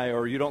that guy,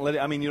 or you don't let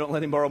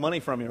him borrow money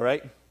from you,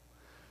 right?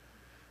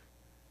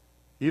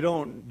 You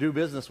don't do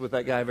business with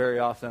that guy very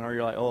often, or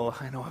you're like, oh,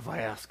 I know if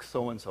I ask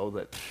so-and-so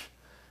that,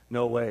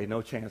 no way,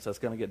 no chance that's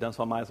going to get done,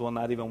 so I might as well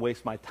not even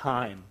waste my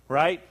time,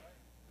 right?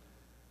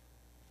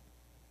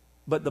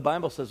 But the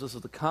Bible says this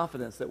is the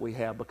confidence that we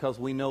have because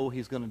we know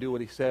he's going to do what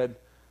he said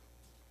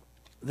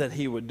that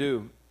he would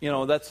do. You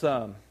know, that's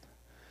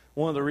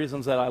one of the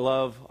reasons that I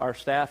love our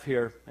staff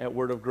here at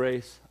Word of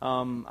Grace.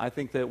 I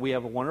think that we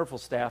have a wonderful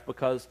staff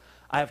because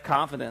I have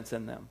confidence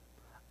in them.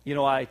 You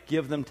know, I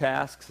give them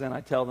tasks and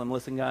I tell them,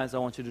 listen, guys, I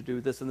want you to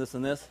do this and this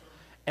and this.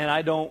 And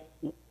I don't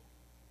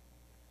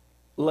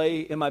lay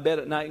in my bed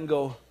at night and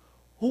go,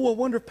 oh, I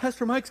wonder if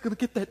Pastor Mike's going to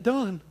get that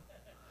done.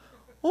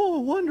 Oh,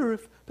 I wonder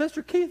if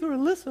Pastor Keith or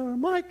Alyssa or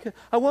Mike,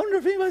 I wonder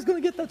if anybody's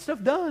going to get that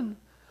stuff done.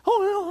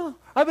 Oh, no,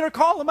 I better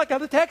call them. I got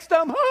to text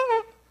them.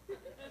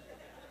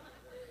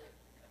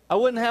 I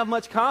wouldn't have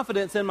much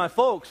confidence in my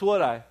folks,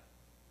 would I?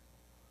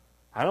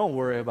 I don't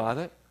worry about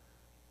it.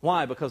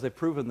 Why? Because they've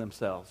proven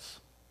themselves.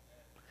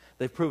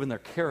 They've proven their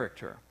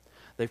character.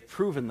 They've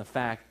proven the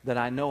fact that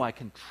I know I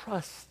can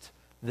trust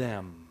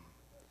them.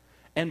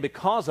 And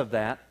because of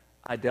that,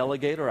 I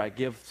delegate or I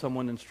give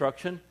someone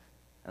instruction,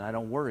 and I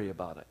don't worry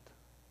about it.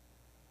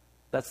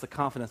 That's the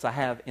confidence I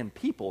have in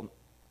people.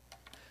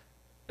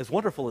 As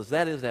wonderful as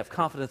that is to have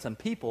confidence in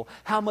people,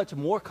 how much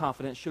more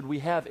confidence should we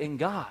have in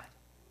God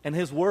and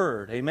his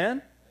word?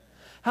 Amen?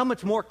 How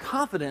much more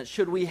confidence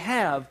should we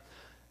have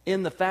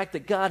in the fact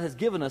that God has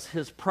given us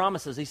his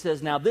promises? He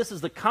says, now this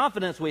is the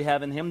confidence we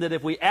have in him, that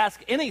if we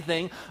ask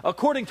anything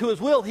according to his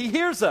will, he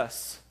hears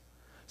us.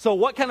 So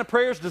what kind of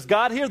prayers does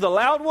God hear? The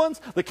loud ones?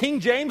 The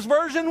King James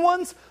Version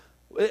ones?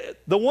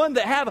 The one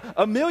that have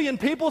a million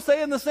people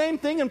saying the same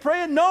thing and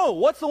praying? No.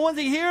 What's the ones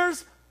he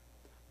hears?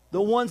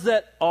 The ones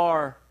that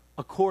are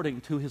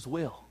according to his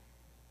will.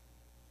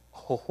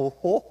 Ho, ho,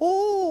 ho,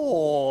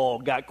 ho.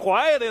 Got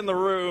quiet in the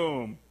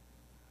room.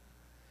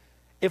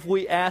 If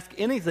we ask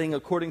anything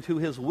according to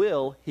his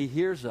will, he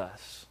hears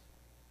us.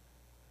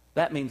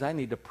 That means I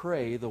need to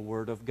pray the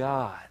word of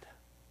God.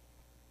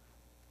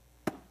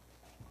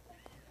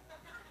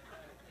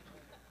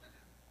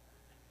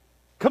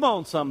 Come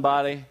on,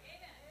 somebody.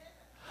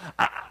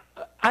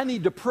 I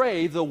need to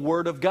pray the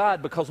word of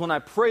God, because when I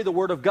pray the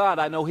word of God,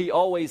 I know he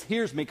always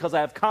hears me because I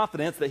have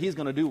confidence that he's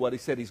going to do what he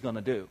said he's going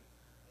to do.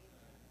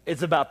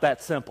 It's about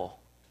that simple.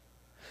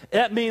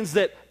 That means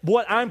that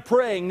what I'm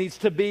praying needs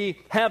to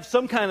have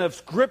some kind of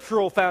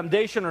scriptural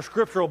foundation or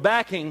scriptural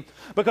backing,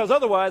 because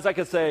otherwise I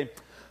could say,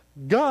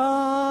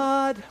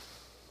 God,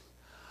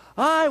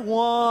 I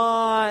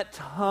want,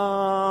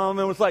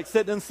 it was like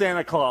sitting in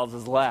Santa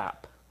Claus's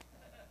lap.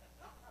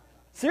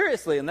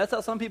 Seriously, and that's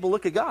how some people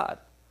look at God.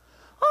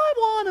 I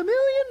want $1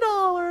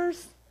 million.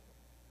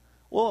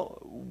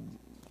 Well,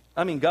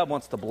 I mean, God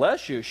wants to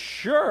bless you,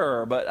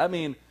 sure, but I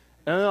mean,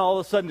 and then all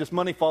of a sudden just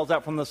money falls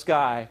out from the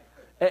sky.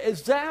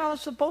 Is that how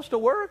it's supposed to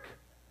work?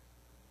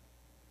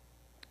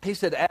 He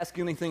said, ask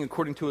anything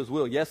according to his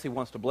will. Yes, he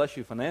wants to bless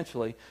you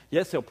financially.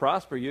 Yes, he'll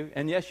prosper you.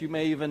 And yes, you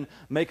may even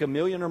make $1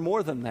 million or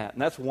more than that.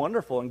 And that's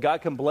wonderful. And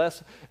God can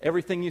bless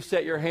everything you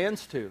set your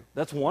hands to.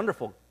 That's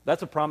wonderful.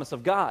 That's a promise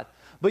of God.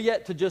 But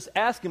yet to just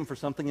ask him for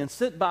something and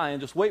sit by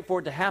and just wait for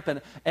it to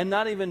happen and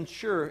not even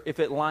sure if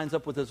it lines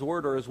up with his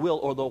word or his will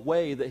or the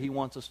way that he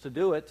wants us to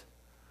do it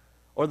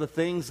or the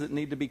things that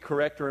need to be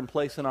correct or in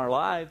place in our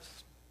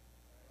lives.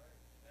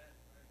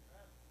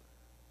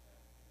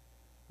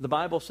 The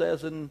Bible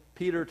says in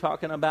Peter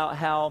talking about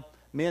how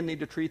men need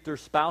to treat their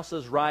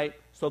spouses right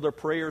so their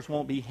prayers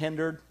won't be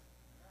hindered.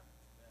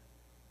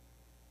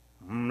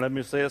 Let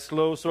me say it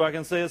slow so I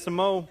can say it some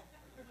more.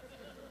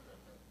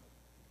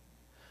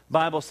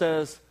 Bible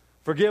says,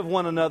 forgive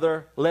one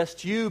another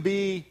lest you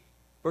be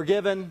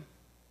forgiven.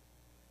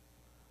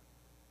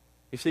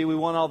 You see, we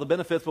want all the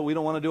benefits, but we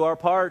don't want to do our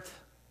part.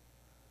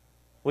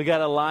 We got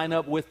to line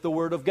up with the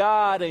Word of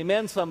God.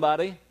 Amen,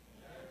 somebody.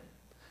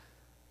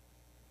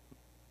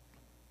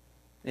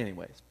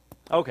 Anyways,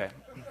 okay.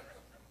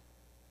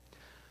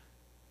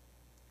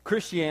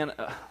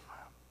 Christianity,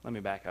 let me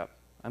back up.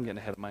 I'm getting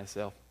ahead of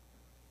myself.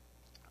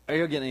 Are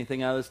you getting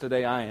anything out of this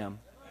today? I am.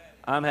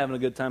 I'm having a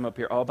good time up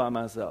here all by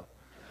myself.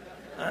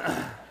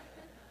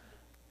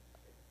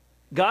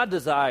 God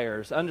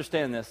desires,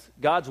 understand this,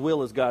 God's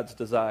will is God's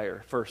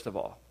desire, first of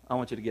all. I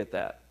want you to get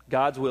that.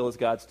 God's will is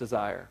God's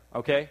desire,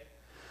 okay?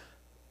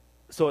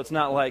 So it's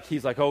not like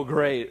he's like, oh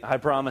great, I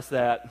promised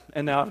that,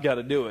 and now I've got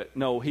to do it.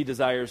 No, he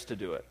desires to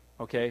do it.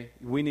 Okay?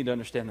 We need to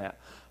understand that.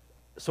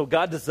 So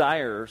God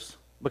desires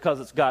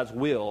because it's God's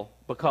will,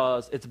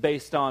 because it's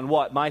based on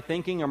what? My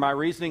thinking or my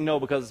reasoning?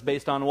 No, because it's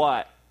based on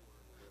what?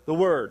 The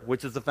Word,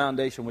 which is the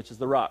foundation, which is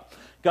the rock.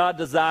 God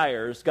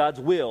desires, God's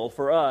will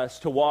for us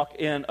to walk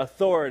in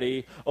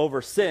authority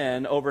over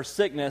sin, over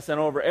sickness, and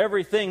over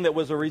everything that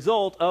was a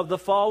result of the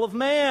fall of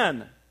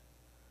man.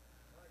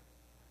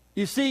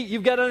 You see,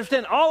 you've got to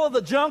understand, all of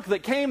the junk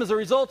that came as a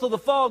result of the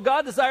fall,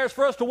 God desires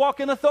for us to walk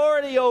in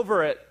authority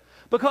over it.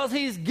 Because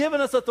He's given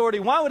us authority.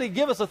 Why would He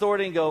give us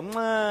authority and go,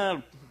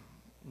 nah,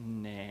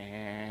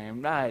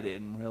 I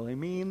didn't really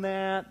mean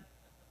that.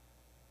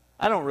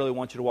 I don't really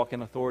want you to walk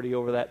in authority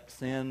over that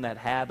sin, that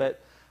habit.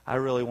 I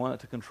really want it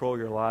to control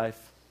your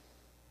life.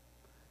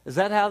 Is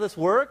that how this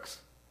works?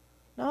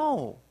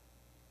 No.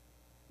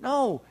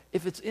 No.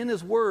 If it's in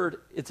His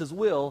Word, it's His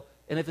will.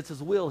 And if it's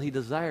His will, He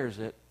desires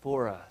it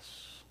for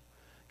us.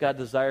 God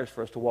desires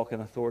for us to walk in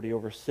authority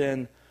over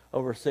sin,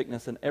 over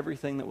sickness, and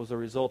everything that was a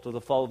result of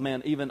the fall of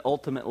man, even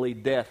ultimately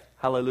death.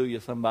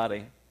 Hallelujah,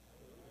 somebody.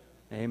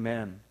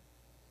 Amen.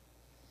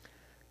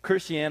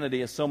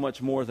 Christianity is so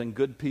much more than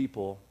good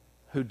people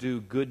who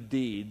do good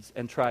deeds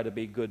and try to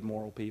be good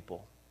moral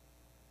people.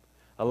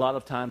 A lot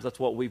of times that's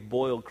what we've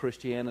boiled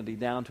Christianity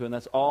down to, and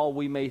that's all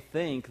we may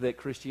think that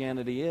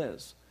Christianity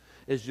is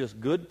just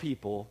good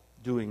people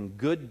doing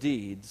good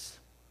deeds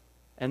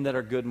and that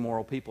are good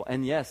moral people.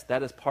 And yes,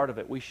 that is part of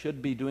it. We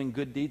should be doing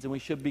good deeds and we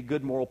should be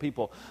good moral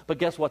people. But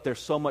guess what? There's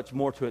so much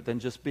more to it than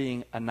just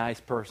being a nice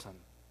person.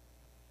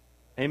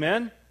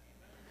 Amen?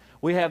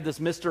 We have this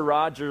Mr.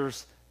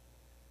 Rogers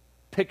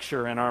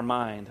picture in our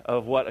mind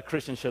of what a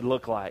Christian should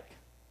look like.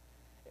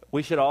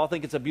 We should all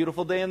think it's a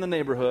beautiful day in the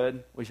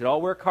neighborhood. We should all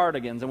wear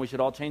cardigans, and we should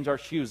all change our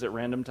shoes at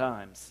random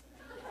times.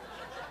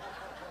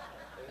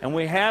 And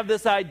we have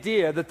this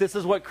idea that this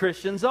is what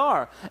Christians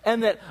are.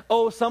 And that,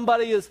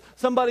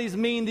 somebody's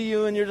mean to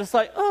you, and you're just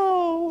like,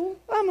 oh,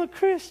 I'm a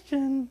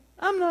Christian.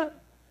 I'm not.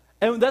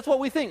 And that's what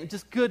we think.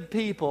 Just good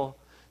people.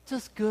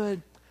 Just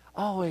good.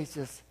 Always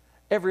just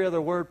every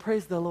other word.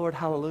 Praise the Lord.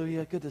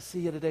 Hallelujah. Good to see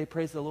you today.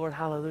 Praise the Lord.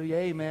 Hallelujah.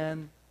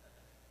 Amen.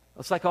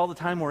 It's like all the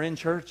time we're in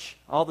church,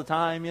 all the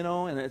time,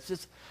 and it's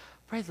just,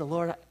 praise the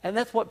Lord. And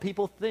that's what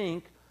people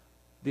think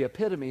the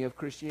epitome of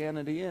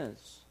Christianity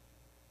is.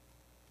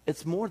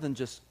 It's more than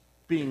just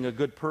being a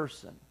good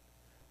person.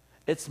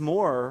 It's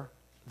more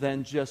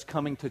than just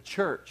coming to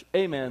church.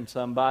 Amen,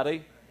 somebody.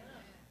 Amen.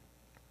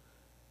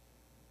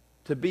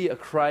 To be a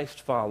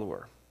Christ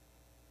follower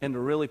and to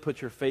really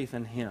put your faith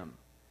in Him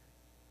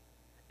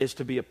is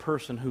to be a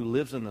person who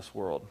lives in this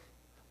world,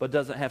 but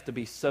doesn't have to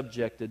be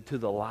subjected to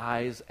the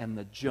lies and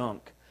the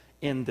junk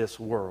in this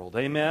world.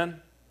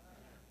 Amen?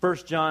 1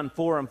 John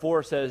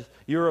 4:4 says,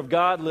 you're of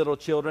God, little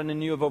children,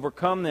 and you have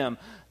overcome them,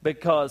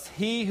 because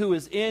He who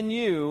is in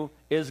you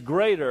is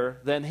greater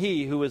than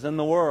he who is in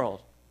the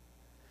world.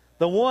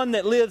 The one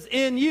that lives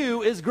in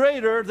you is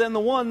greater than the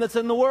one that's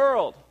in the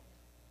world.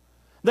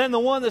 Than the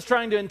one that's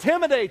trying to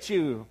intimidate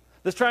you,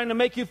 that's trying to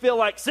make you feel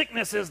like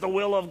sickness is the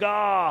will of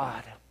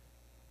God.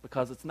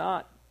 Because it's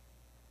not.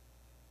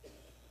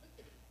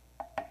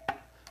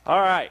 All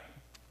right.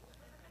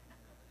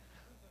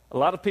 A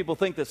lot of people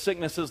think that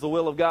sickness is the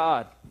will of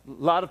God. A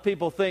lot of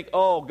people think,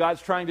 oh,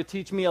 God's trying to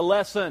teach me a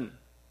lesson.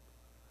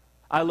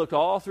 I looked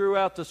all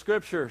throughout the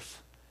Scriptures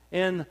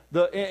in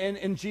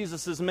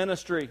Jesus'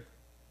 ministry.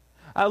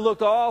 I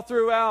looked all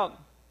throughout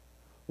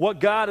what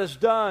God has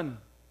done,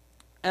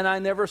 and I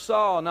never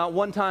saw, not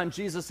one time,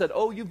 Jesus said,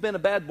 oh, you've been a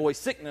bad boy,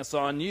 sickness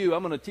on you,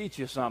 I'm going to teach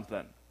you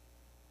something.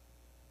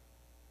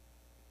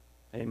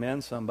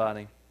 Amen,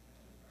 somebody.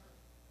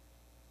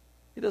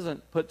 He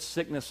doesn't put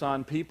sickness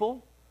on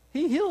people.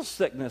 He heals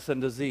sickness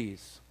and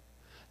disease.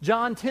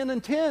 John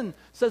 10:10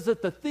 says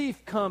that the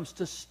thief comes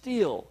to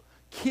steal,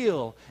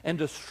 kill, and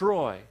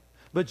destroy.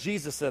 But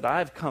Jesus said,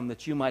 I've come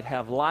that you might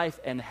have life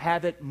and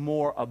have it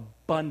more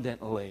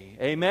abundantly.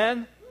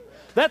 Amen?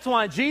 That's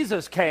why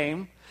Jesus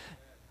came.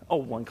 Oh,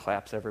 one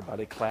claps,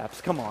 everybody claps.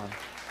 Come on.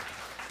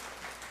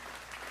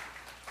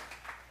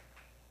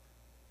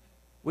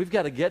 We've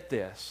got to get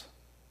this.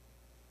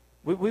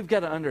 We've got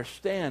to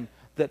understand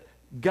that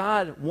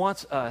God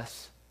wants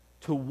us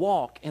to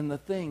walk in the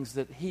things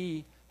that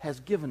He has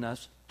given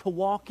us to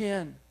walk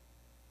in.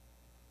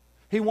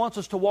 He wants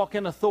us to walk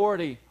in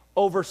authority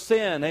over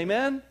sin.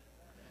 Amen?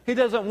 He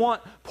doesn't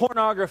want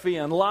pornography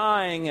and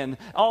lying and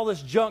all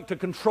this junk to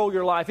control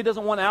your life. He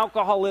doesn't want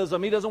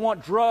alcoholism. He doesn't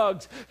want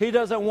drugs. He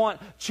doesn't want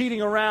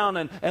cheating around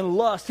and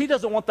lust. He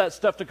doesn't want that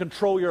stuff to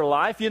control your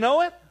life. You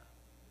know it?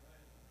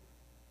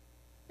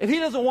 If He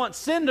doesn't want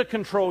sin to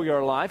control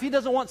your life, He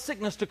doesn't want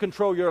sickness to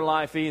control your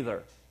life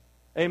either.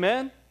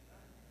 Amen?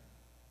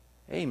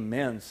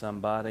 Amen,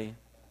 somebody.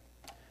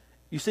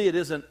 You see, it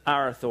isn't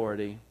our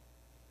authority,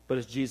 but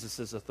it's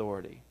Jesus'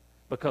 authority.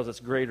 Because it's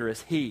greater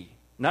is He.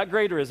 Not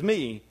greater is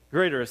me,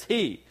 greater is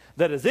He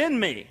that is in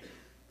me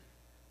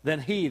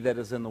than he that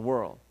is in the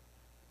world.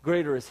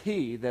 Greater is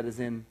He that is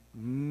in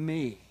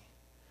me.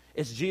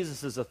 It's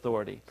Jesus'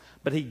 authority.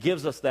 But He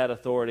gives us that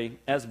authority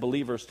as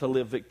believers to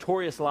live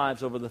victorious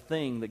lives over the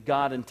thing that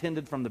God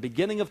intended from the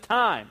beginning of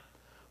time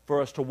for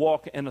us to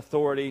walk in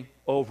authority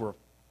over.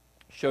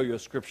 Show you a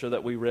scripture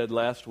that we read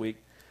last week.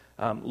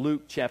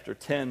 Luke chapter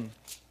 10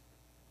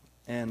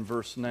 and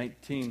verse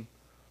 19.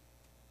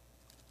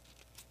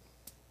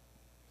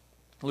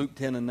 Luke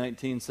 10 and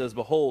 19 says,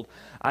 "Behold,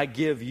 I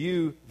give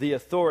you the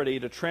authority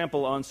to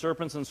trample on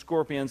serpents and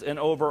scorpions and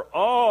over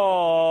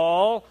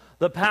all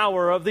the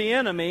power of the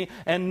enemy,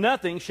 and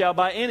nothing shall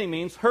by any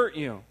means hurt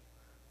you."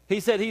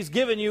 He said he's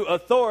given you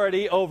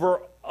authority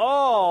over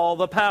all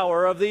the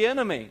power of the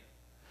enemy.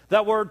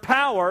 That word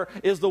power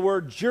is the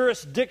word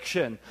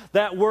jurisdiction.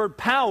 That word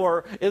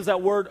power is that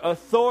word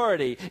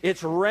authority.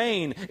 It's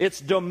reign.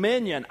 It's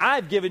dominion.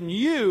 I've given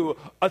you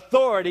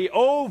authority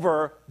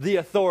over the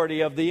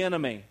authority of the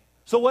enemy.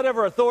 So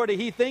whatever authority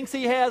he thinks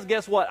he has,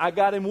 guess what? I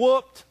got him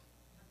whooped.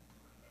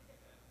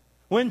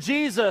 When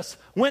Jesus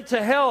went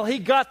to hell, he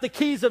got the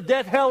keys of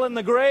death, hell, and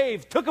the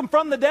grave. Took them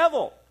from the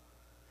devil.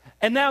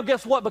 And now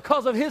guess what?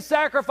 Because of his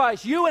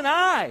sacrifice, you and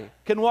I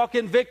can walk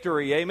in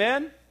victory.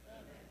 Amen?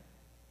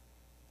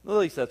 At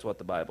least that's what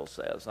the Bible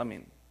says. I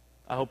mean,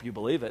 I hope you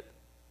believe it.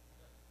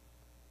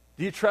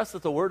 Do you trust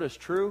that the Word is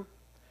true?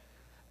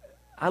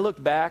 I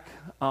look back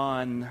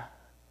on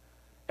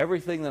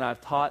everything that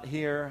I've taught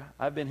here.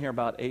 I've been here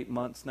about 8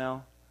 months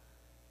now.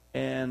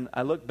 And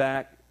I look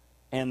back,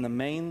 and the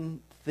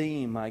main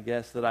theme, I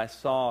guess, that I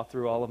saw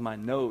through all of my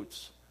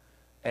notes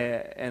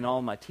and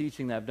all my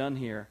teaching that I've done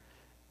here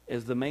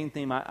is the main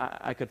theme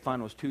I could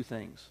find was two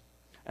things.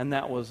 And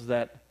that was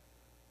that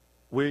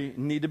we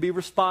need to be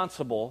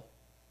responsible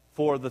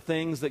for the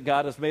things that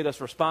God has made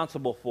us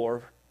responsible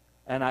for.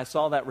 And I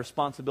saw that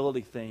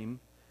responsibility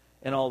theme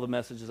in all the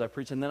messages I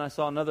preached. And then I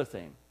saw another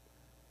theme,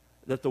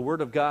 that the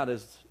Word of God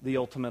is the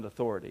ultimate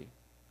authority.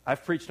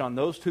 I've preached on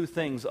those two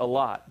things a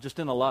lot, just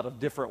in a lot of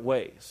different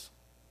ways.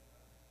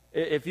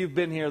 If you've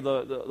been here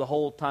the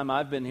whole time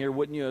I've been here,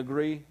 wouldn't you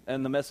agree?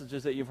 And the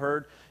messages that you've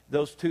heard,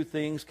 those two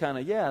things kind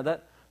of,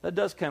 that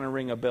does kind of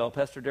ring a bell.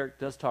 Pastor Derek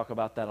does talk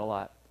about that a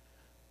lot.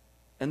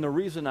 And the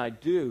reason I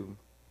do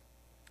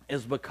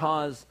is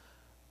because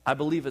I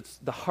believe it's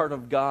the heart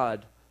of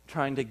God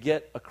trying to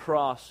get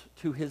across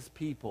to His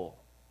people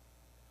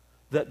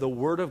that the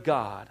Word of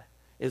God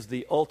is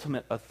the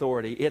ultimate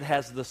authority. It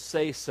has the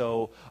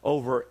say-so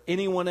over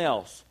anyone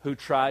else who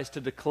tries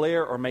to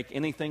declare or make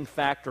anything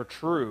fact or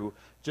true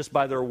just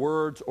by their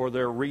words or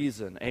their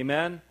reason.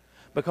 Amen?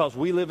 Because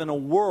we live in a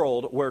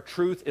world where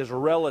truth is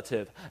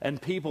relative, and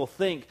people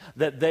think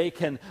that they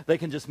can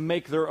just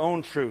make their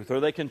own truth, or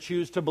they can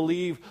choose to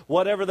believe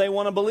whatever they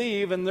want to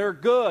believe, and they're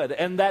good,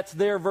 and that's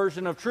their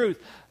version of truth.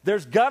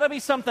 There's got to be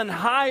something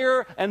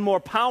higher and more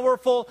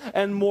powerful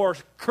and more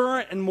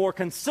current and more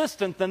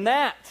consistent than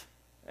that.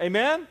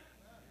 Amen?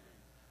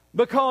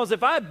 Because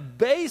if I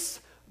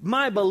base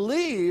my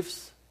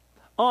beliefs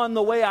on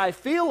the way I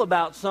feel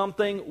about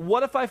something,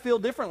 what if I feel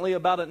differently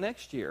about it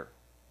next year?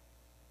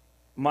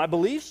 My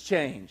beliefs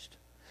changed.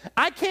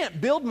 I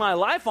can't build my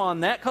life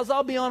on that because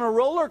I'll be on a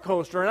roller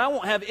coaster and I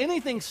won't have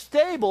anything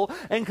stable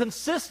and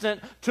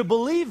consistent to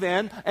believe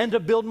in and to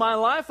build my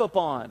life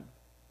upon.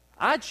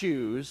 I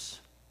choose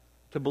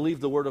to believe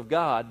the Word of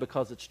God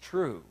because it's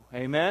true.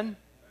 Amen?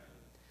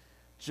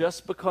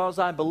 Just because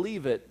I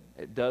believe it,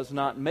 it does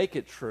not make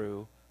it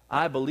true.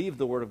 I believe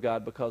the Word of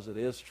God because it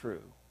is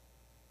true.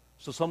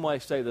 So somebody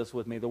say this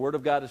with me. The Word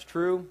of God is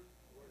true,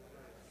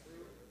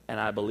 and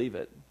I believe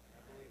it.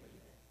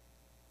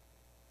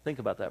 Think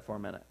about that for a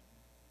minute.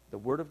 The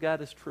Word of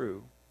God is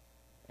true,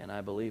 and I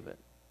believe it.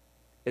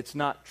 It's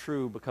not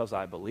true because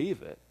I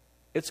believe it.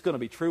 It's going to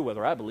be true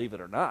whether I believe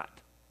it or not.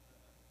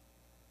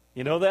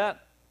 You know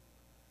that?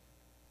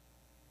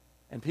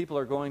 And people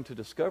are going to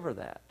discover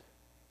that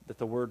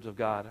the words of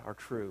God are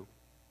true,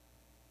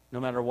 no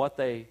matter what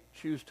they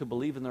choose to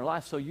believe in their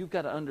life. So you've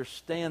got to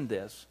understand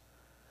this.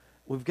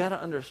 We've got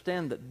to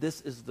understand that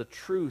this is the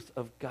truth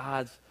of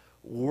God's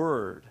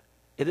Word.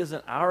 It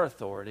isn't our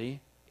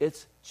authority.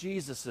 It's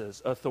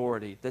Jesus'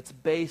 authority that's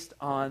based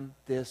on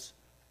this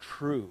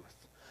truth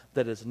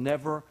that is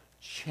never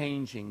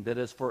changing, that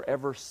is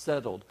forever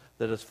settled,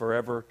 that is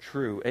forever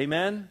true.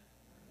 Amen?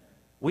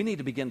 We need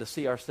to begin to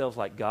see ourselves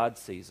like God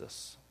sees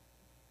us.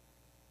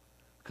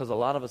 Because a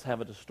lot of us have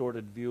a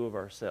distorted view of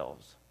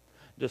ourselves.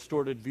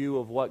 Distorted view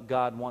of what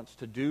God wants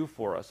to do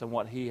for us and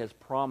what He has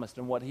promised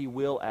and what He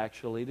will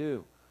actually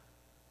do.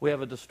 We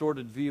have a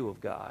distorted view of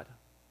God.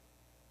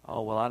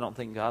 Oh, well, I don't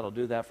think God will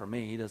do that for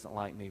me. He doesn't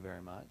like me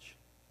very much.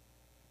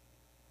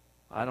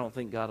 I don't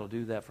think God will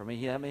do that for me.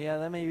 Yeah,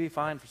 that may be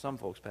fine for some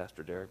folks,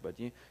 Pastor Derek, but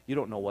you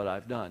don't know what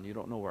I've done. You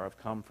don't know where I've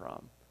come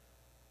from.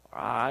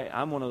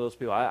 I'm one of those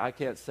people. I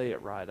can't say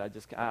it right.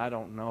 I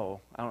don't know.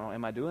 I don't know.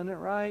 Am I doing it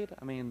right?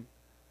 I mean,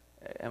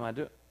 am I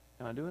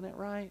doing it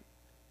right?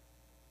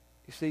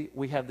 You see,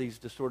 we have these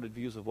distorted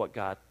views of what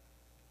God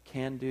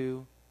can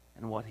do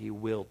and what He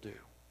will do.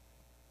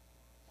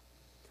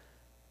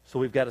 So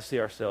we've got to see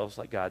ourselves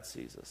like God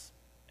sees us.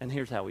 And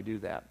here's how we do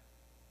that.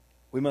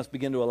 We must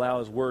begin to allow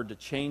His Word to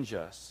change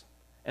us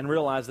and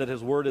realize that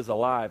His Word is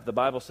alive. The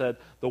Bible said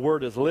the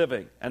Word is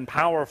living and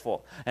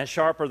powerful and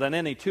sharper than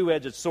any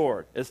two-edged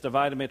sword. It's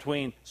divided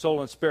between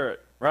soul and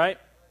spirit, right?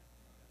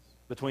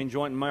 between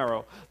joint and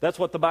marrow. That's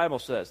what the Bible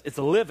says. It's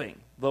living.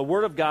 The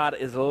Word of God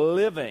is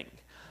living.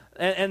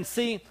 And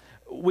see,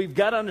 we've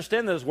got to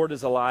understand that His Word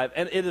is alive,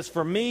 and it is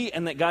for me,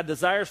 and that God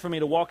desires for me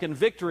to walk in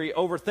victory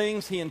over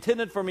things He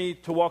intended for me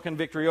to walk in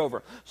victory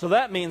over. So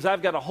that means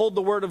I've got to hold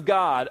the Word of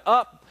God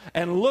up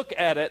and look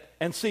at it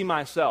and see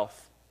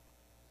myself.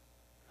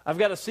 I've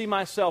got to see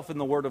myself in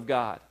the Word of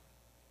God.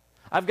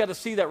 I've got to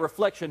see that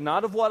reflection,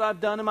 not of what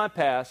I've done in my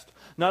past,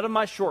 not of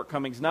my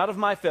shortcomings, not of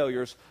my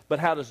failures, but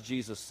how does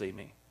Jesus see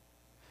me?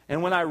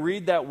 And when I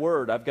read that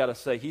Word, I've got to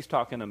say, He's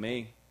talking to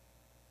me.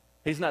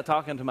 He's not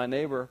talking to my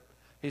neighbor.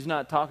 He's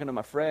not talking to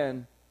my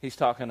friend. He's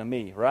talking to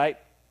me, right?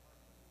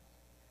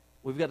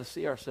 We've got to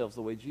see ourselves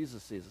the way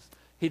Jesus sees us.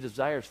 He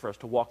desires for us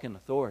to walk in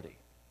authority.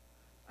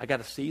 I got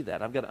to see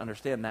that. I've got to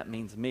understand that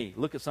means me.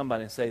 Look at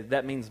somebody and say,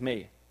 that means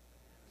me.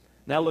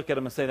 Now look at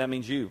them and say, that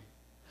means you.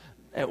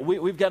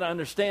 We've got to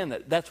understand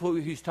that that's what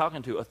He's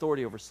talking to,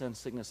 authority over sin,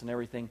 sickness, and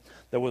everything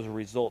that was a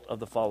result of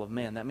the fall of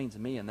man. That means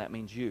me and that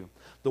means you.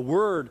 The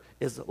Word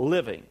is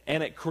living,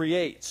 and it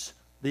creates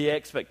the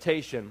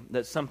expectation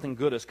that something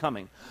good is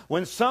coming.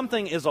 When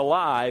something is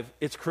alive,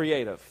 it's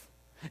creative.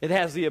 It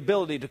has the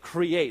ability to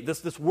create.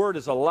 This Word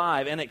is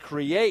alive, and it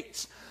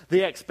creates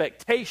the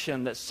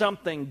expectation that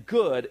something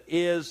good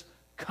is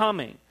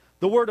coming.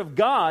 The Word of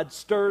God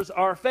stirs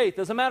our faith.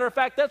 As a matter of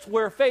fact, that's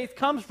where faith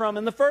comes from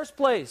in the first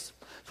place.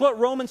 It's what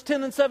Romans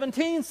 10 and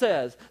 17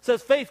 says. It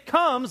says faith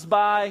comes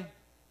by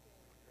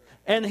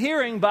and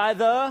hearing by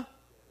the...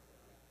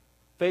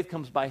 Faith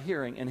comes by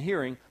hearing, and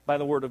hearing by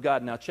the Word of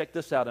God. Now check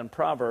this out in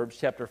Proverbs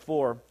chapter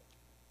 4.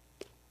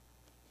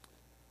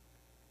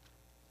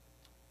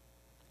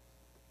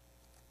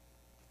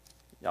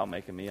 Y'all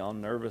making me all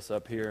nervous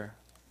up here.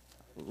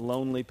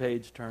 Lonely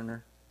page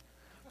turner.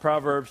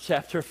 Proverbs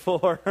chapter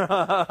 4.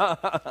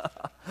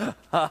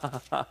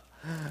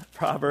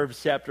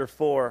 Proverbs chapter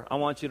 4. I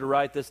want you to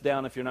write this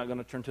down. If you're not going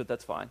to turn to it,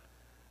 that's fine.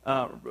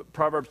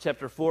 Proverbs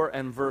chapter 4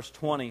 and verse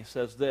 20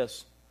 says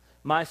this.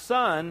 My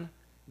son,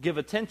 give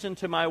attention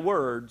to my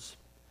words.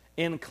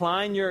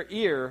 Incline your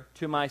ear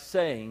to my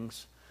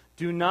sayings.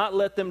 Do not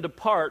let them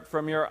depart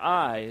from your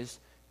eyes.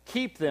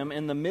 Keep them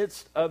in the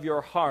midst of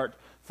your heart.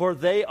 For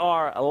they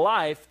are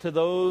life to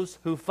those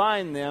who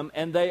find them,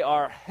 and they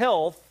are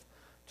health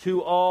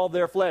to all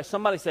their flesh.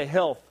 Somebody say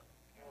health.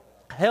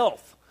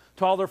 Health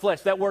to all their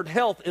flesh. That word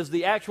health is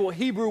the actual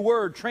Hebrew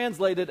word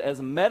translated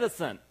as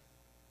medicine.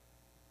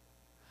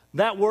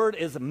 That word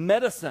is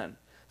medicine.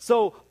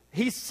 So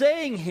he's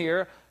saying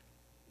here,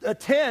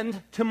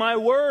 attend to my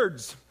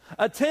words.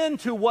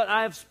 Attend to what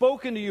I have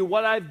spoken to you,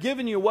 what I've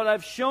given you, what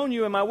I've shown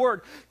you in my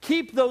word.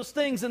 Keep those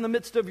things in the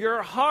midst of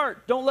your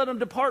heart. Don't let them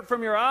depart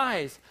from your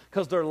eyes,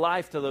 because they're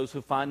life to those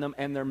who find them,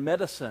 and they're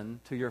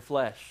medicine to your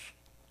flesh.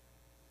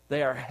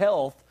 They are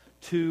health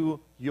to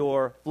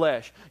your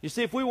flesh. You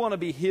see, if we want to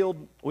be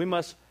healed, we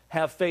must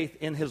have faith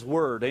in His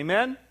Word.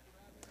 Amen?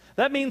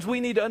 That means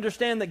we need to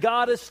understand that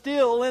God is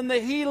still in the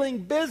healing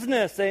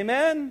business.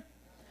 Amen?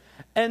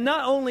 And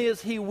not only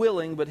is He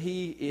willing, but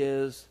He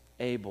is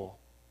able.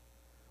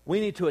 We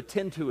need to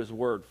attend to His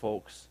Word,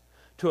 folks,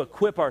 to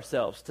equip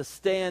ourselves, to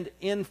stand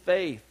in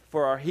faith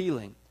for our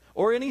healing,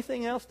 or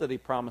anything else that He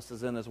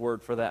promises in His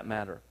Word for that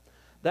matter.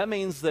 That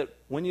means that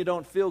when you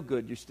don't feel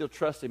good, you still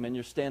trust Him and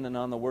you're standing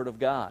on the Word of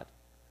God.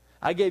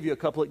 I gave you a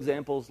couple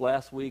examples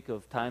last week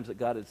of times that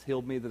God has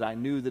healed me, that I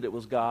knew that it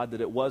was God, that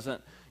it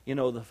wasn't,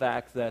 the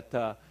fact that,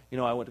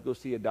 I went to go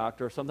see a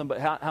doctor or something. But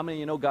how many of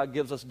you know God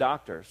gives us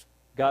doctors?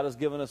 God has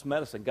given us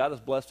medicine. God has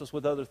blessed us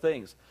with other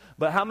things.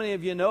 But how many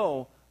of you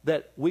know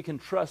that we can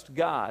trust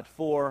God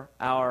for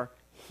our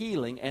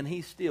healing, and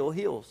He still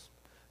heals?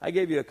 I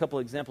gave you a couple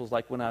examples,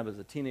 like when I was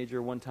a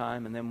teenager one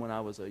time, and then when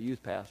I was a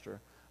youth pastor.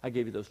 I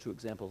gave you those two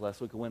examples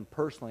last week, when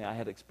personally I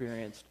had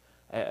experienced,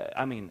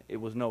 it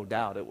was no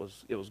doubt, it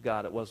was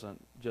God. It wasn't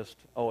just,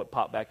 it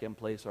popped back in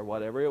place or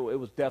whatever. It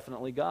was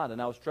definitely God,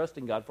 and I was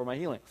trusting God for my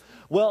healing.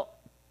 Well,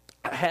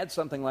 I had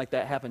something like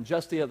that happen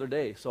just the other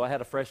day, so I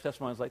had a fresh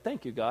testimony. I was like,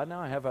 thank you, God. Now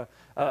I have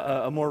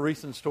a more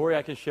recent story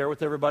I can share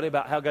with everybody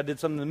about how God did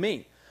something to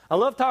me. I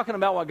love talking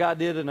about what God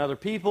did in other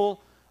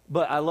people,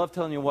 but I love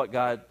telling you what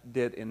God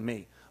did in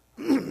me.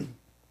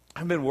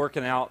 I've been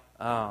working out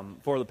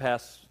for the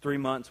past 3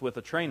 months with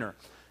a trainer,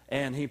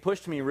 and he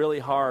pushed me really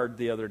hard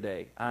the other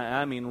day.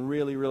 I mean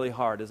really, really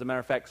hard. As a matter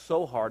of fact,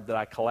 so hard that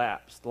I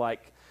collapsed,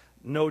 like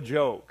no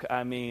joke.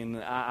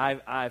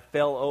 I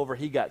fell over.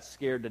 He got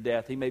scared to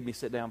death. He made me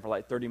sit down for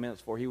like 30 minutes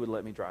before he would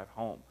let me drive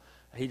home.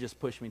 He just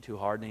pushed me too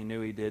hard, and he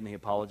knew he did, and he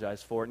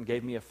apologized for it and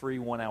gave me a free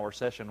 1-hour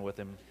session with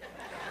him.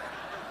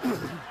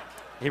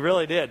 He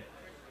really did.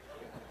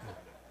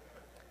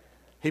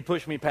 He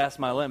pushed me past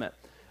my limit.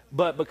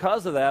 But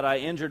because of that, I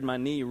injured my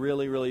knee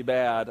really, really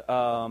bad,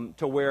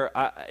 to where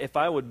if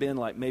I would bend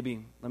like,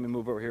 maybe, let me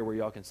move over here where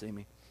y'all can see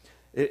me.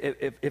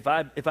 If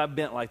I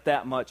bent like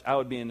that much, I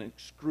would be in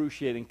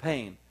excruciating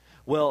pain.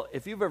 Well,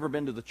 if you've ever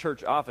been to the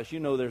church office, you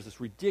know there's this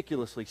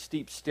ridiculously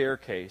steep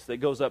staircase that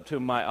goes up to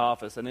my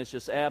office, and it's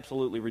just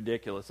absolutely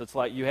ridiculous. It's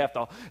like you have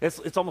to,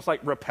 it's almost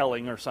like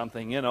rappelling or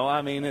something,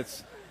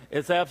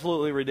 It's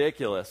absolutely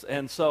ridiculous.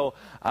 And so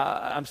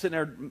I'm sitting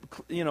there,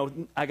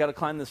 I got to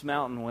climb this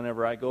mountain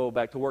whenever I go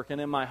back to work. And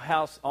in my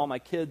house, all my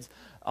kids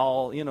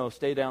all,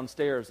 stay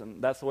downstairs,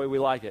 and that's the way we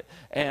like it.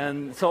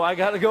 And so I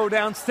got to go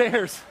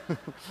downstairs.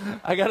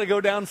 I got to go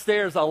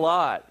downstairs a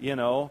lot,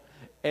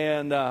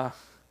 And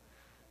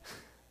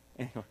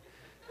anyway.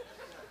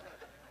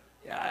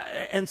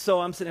 And so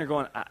I'm sitting there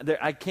going,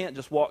 I can't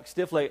just walk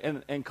stiffly.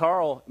 And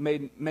Carl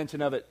made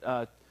mention of it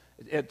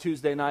at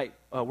Tuesday night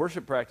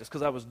worship practice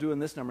because I was doing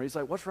this number. He's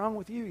like, "What's wrong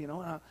with you?"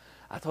 And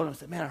I told him, I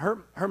said, "Man, I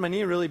hurt my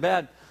knee really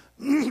bad."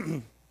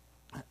 And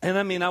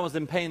I was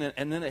in pain.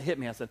 And then it hit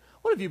me. I said,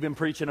 "What have you been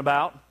preaching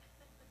about?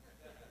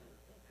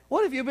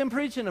 What have you been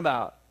preaching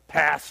about,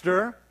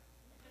 Pastor?"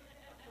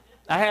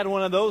 I had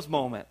one of those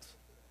moments.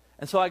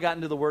 And so I got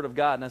into the Word of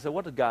God. And I said,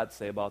 "What did God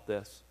say about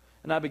this?"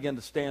 And I began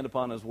to stand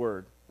upon His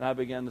Word. And I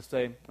began to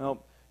say, "Oh,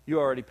 you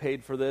already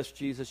paid for this,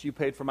 Jesus. You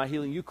paid for my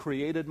healing. You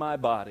created my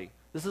body."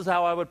 This is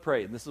how I would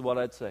pray, and this is what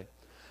I'd say.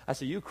 I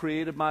said, "You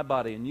created my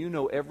body, and you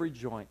know every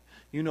joint.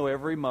 You know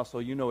every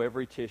muscle. You know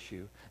every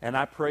tissue. And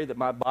I pray that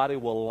my body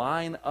will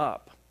line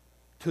up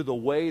to the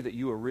way that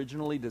you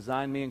originally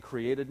designed me and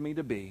created me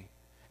to be.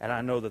 And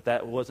I know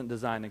that wasn't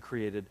designed and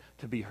created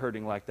to be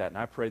hurting like that. And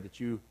I pray that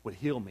you would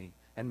heal me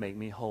and make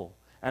me whole.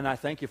 And I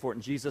thank you for it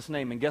in Jesus'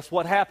 name." And guess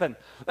what happened?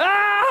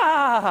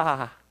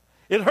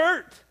 It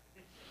hurt.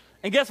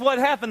 And guess what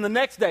happened the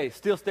next day?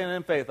 Still standing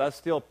in faith. I was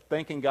still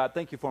thanking God.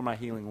 "Thank you for my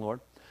healing, Lord.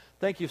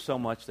 Thank you so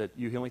much that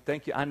you heal me.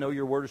 Thank you. I know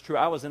your word is true."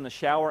 I was in the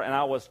shower, and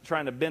I was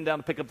trying to bend down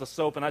to pick up the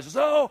soap, and I just,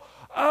 oh.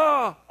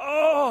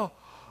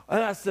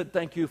 And I said,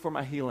 "Thank you for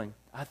my healing.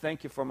 I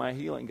thank you for my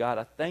healing, God.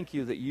 I thank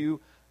you that you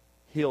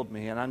healed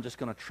me, and I'm just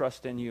going to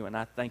trust in you, and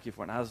I thank you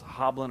for it." And I was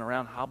hobbling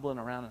around.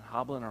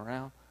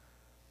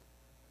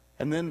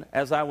 And then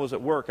as I was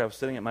at work, I was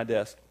sitting at my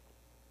desk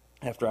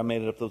after I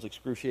made it up those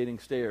excruciating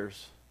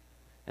stairs.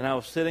 And I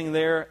was sitting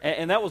there,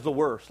 and that was the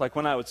worst. Like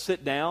when I would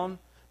sit down,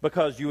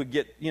 because you would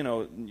get,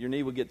 your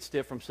knee would get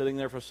stiff from sitting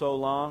there for so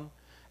long.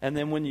 And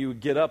then when you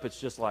would get up,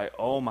 it's just like,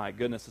 oh my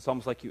goodness, it's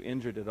almost like you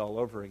injured it all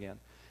over again.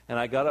 And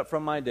I got up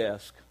from my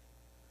desk,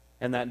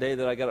 and that day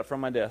that I got up from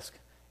my desk,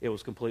 it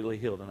was completely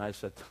healed. And I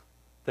said,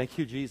 "Thank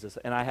you, Jesus."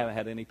 And I haven't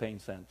had any pain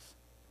since.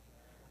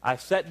 I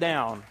sat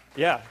down.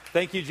 Yeah,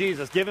 thank you,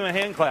 Jesus. Give him a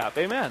hand clap.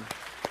 Amen.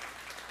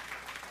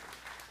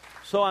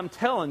 So I'm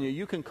telling you,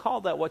 you can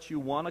call that what you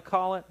want to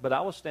call it, but I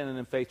was standing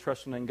in faith,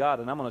 trusting in God,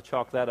 and I'm going to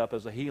chalk that up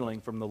as a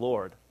healing from the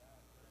Lord.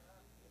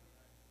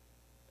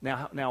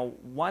 Now,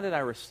 why did I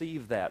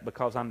receive that?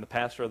 Because I'm the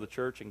pastor of the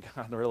church and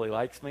God really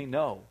likes me?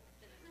 No.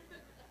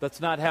 That's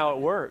not how it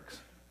works.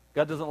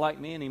 God doesn't like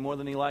me any more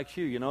than He likes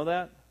you. You know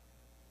that?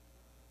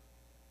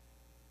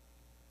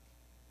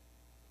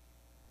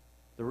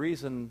 The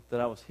reason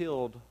that I was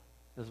healed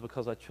is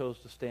because I chose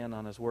to stand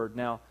on His Word.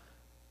 Now,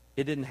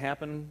 it didn't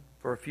happen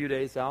for a few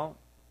days out.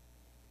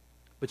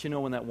 But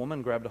when that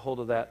woman grabbed a hold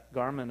of that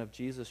garment of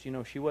Jesus,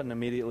 she wasn't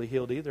immediately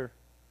healed either.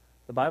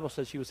 The Bible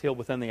says she was healed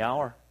within the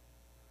hour.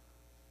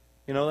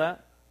 You know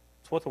that?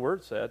 That's what the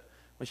Word said.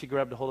 When she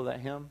grabbed a hold of that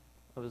hem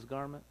of His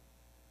garment,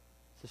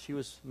 so she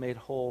was made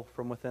whole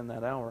from within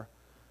that hour.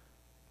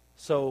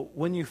 So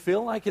when you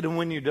feel like it and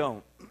when you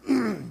don't,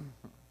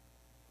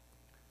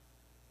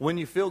 when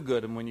you feel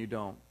good and when you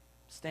don't,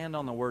 stand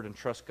on the Word and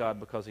trust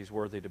God because He's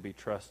worthy to be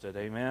trusted.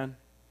 Amen?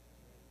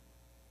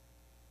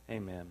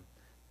 Amen.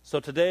 So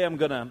today I'm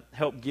going to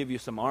help give you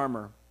some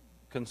armor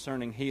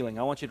concerning healing.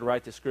 I want you to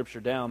write this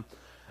scripture down.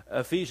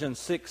 Ephesians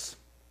 6,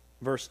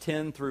 verse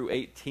 10 through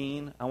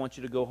 18. I want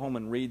you to go home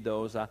and read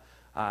those.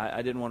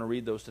 I didn't want to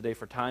read those today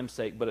for time's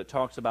sake, but it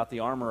talks about the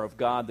armor of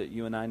God that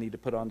you and I need to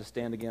put on to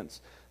stand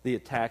against the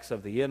attacks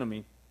of the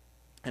enemy.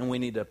 And we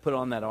need to put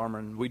on that armor,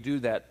 and we do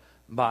that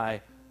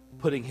by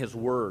putting His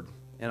Word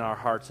in our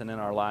hearts and in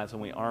our lives,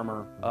 and we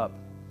armor up.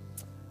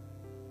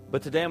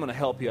 But today I'm going to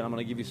help you, and I'm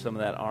going to give you some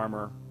of that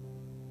armor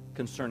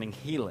concerning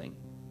healing.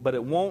 But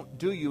it won't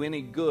do you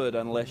any good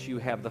unless you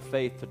have the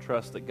faith to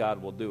trust that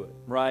God will do it.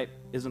 Right?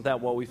 Isn't that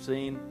what we've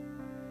seen?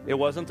 It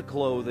wasn't the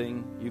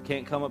clothing. You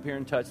can't come up here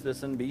and touch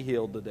this and be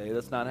healed today.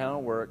 That's not how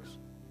it works.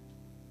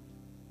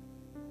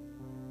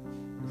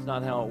 It's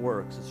not how it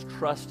works. It's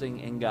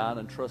trusting in God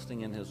and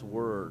trusting in His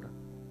Word.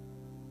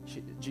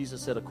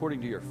 Jesus said,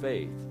 according to your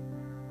faith.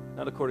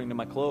 Not according to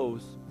my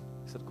clothes.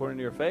 He said, according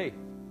to your faith.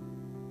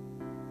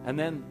 And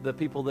then the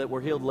people that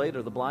were healed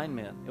later, the blind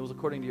men, it was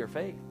according to your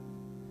faith.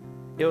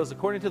 It was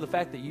according to the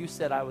fact that you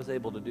said I was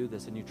able to do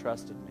this and you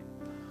trusted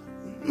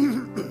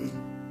me.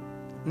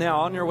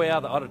 Now, on your way out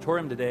of the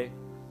auditorium today,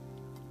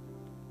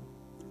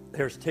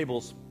 there's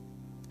tables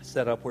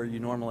set up where you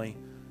normally,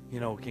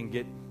 can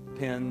get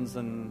pens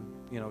and,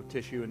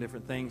 tissue and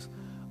different things.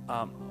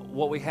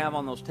 What we have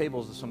on those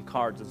tables is some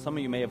cards, and some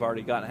of you may have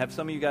already gotten. Have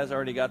some of you guys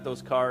already got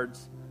those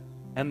cards?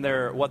 And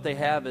what they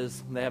have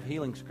is they have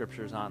healing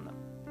scriptures on them.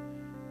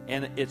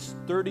 And it's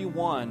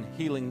 31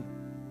 healing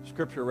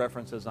scripture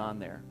references on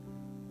there.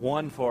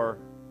 One for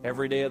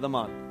every day of the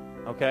month.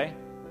 Okay?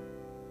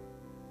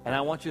 And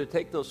I want you to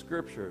take those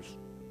scriptures,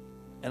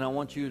 and I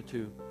want you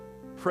to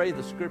pray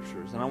the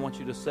scriptures, and I want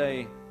you to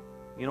say,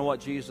 you know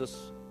what,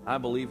 Jesus, I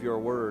believe your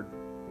word.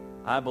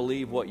 I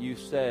believe what you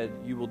said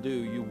you will do,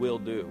 you will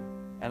do.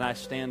 And I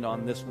stand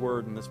on this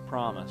word and this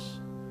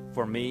promise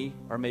for me,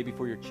 or maybe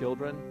for your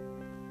children,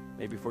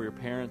 maybe for your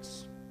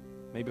parents,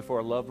 maybe for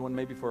a loved one,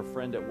 maybe for a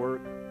friend at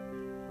work,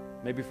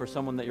 maybe for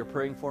someone that you're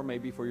praying for,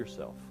 maybe for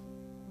yourself.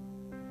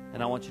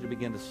 And I want you to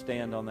begin to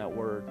stand on that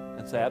word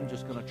and say, I'm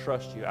just going to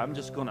trust you. I'm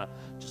just going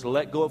to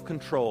let go of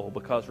control,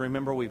 because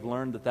remember, we've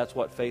learned that that's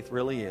what faith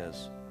really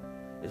is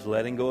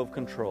letting go of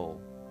control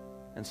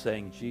and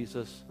saying,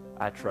 Jesus,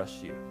 I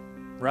trust you.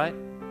 Right?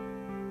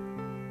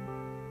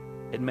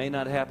 It may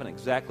not happen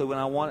exactly when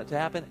I want it to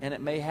happen, and it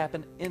may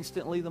happen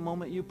instantly the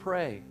moment you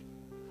pray.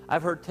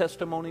 I've heard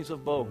testimonies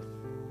of both.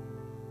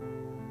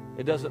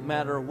 It doesn't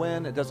matter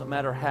when, it doesn't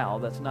matter how.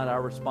 That's not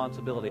our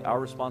responsibility. Our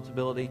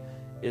responsibility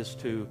is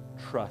to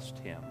trust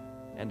Him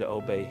and to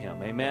obey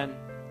Him. Amen?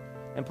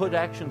 And put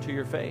action to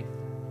your faith.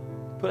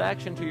 Put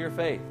action to your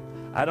faith.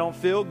 I don't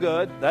feel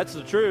good. That's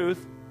the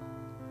truth.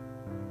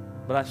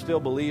 But I still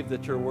believe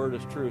that your word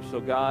is true.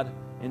 So God,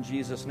 in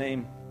Jesus'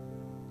 name,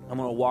 I'm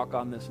going to walk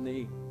on this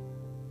knee.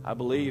 I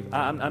believe.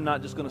 I'm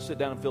not just going to sit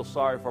down and feel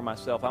sorry for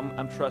myself.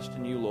 I'm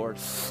trusting you, Lord.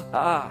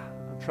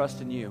 I'm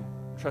trusting you.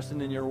 I'm trusting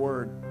in your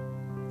word.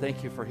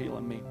 Thank you for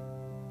healing me.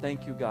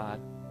 Thank you, God.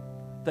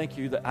 Thank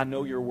you that I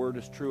know your word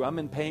is true. I'm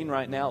in pain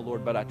right now,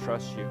 Lord, but I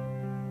trust you.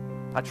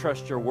 I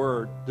trust your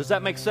word. Does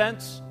that make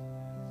sense?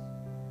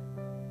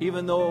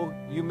 Even though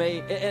you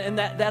may, and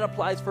that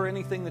applies for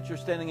anything that you're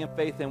standing in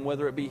faith in,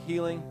 whether it be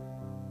healing,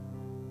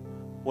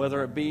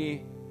 whether it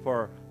be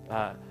for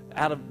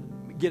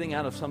getting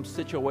out of some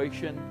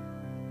situation,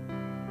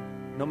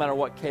 no matter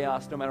what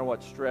chaos, no matter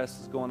what stress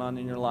is going on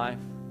in your life.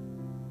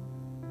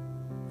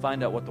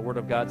 Find out what the Word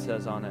of God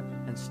says on it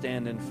and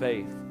stand in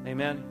faith.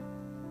 Amen?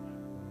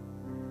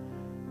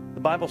 The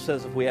Bible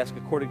says if we ask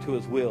according to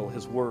His will,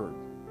 His Word.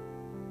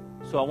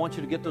 So I want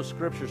you to get those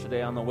scriptures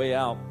today on the way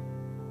out,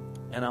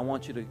 and I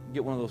want you to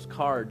get one of those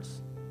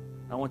cards.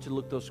 I want you to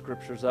look those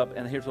scriptures up,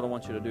 and here's what I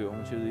want you to do. I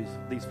want you to do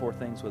these 4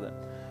 things with it.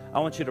 I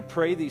want you to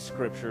pray these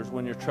scriptures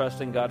when you're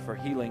trusting God for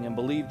healing, and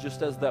believe,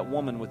 just as that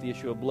woman with the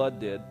issue of blood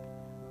did,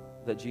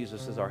 that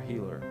Jesus is our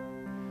healer.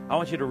 I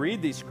want you to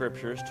read these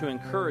scriptures to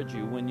encourage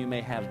you when you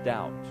may have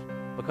doubt,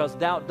 because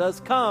doubt does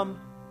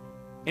come.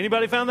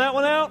 Anybody found that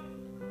one out?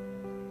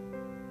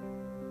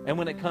 And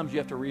when it comes, you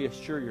have to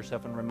reassure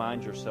yourself and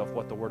remind yourself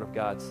what the Word of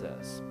God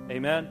says.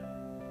 Amen?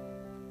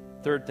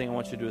 Third thing I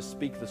want you to do is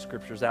speak the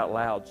scriptures out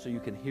loud so you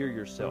can hear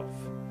yourself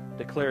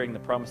declaring the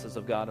promises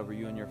of God over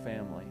you and your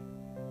family.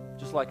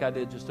 Just like I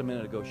did just a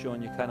minute ago,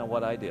 showing you kind of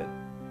what I did.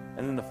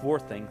 And then the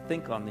fourth thing,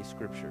 think on these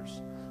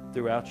scriptures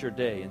throughout your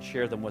day and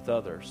share them with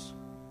others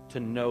to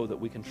know that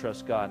we can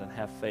trust God and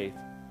have faith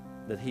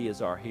that He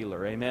is our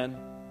healer. Amen?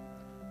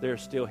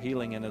 There's still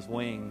healing in His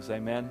wings.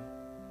 Amen?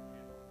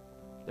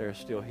 There's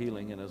still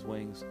healing in His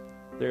wings.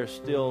 There's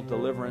still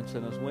deliverance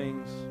in His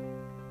wings.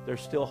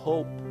 There's still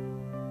hope.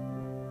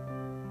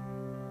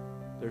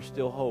 There's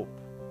still hope.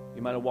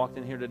 You might have walked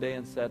in here today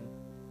and said,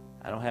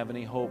 I don't have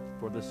any hope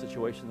for this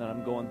situation that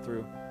I'm going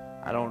through.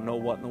 I don't know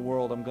what in the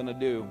world I'm going to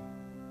do.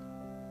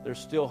 There's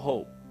still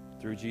hope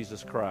through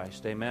Jesus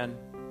Christ. Amen?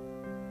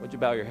 Would you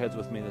bow your heads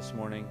with me this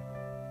morning?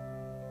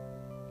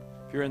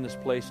 If you're in this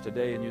place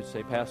today and you'd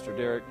say, Pastor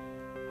Derek,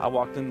 I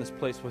walked in this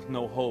place with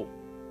no hope.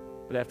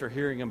 But after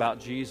hearing about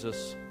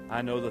Jesus,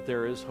 I know that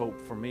there is hope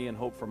for me and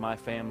hope for my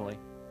family.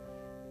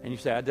 And you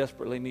say, I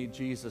desperately need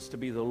Jesus to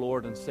be the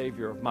Lord and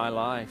Savior of my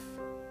life.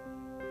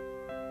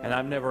 And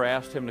I've never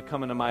asked Him to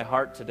come into my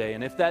heart today.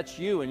 And if that's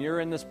you and you're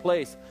in this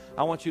place,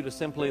 I want you to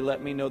simply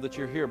let me know that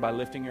you're here by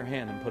lifting your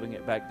hand and putting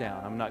it back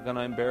down. I'm not going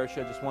to embarrass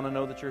you. I just want to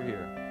know that you're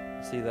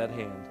here. See that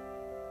hand?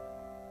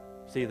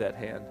 See that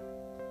hand?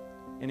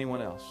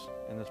 Anyone else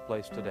in this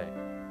place today?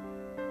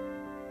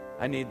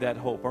 I need that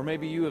hope. Or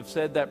maybe you have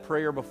said that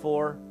prayer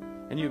before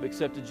and you've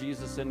accepted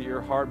Jesus into your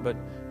heart, but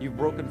you've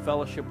broken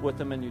fellowship with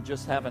Him and you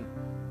just haven't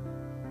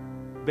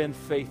been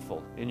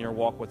faithful in your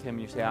walk with Him.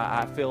 You say,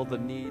 I feel the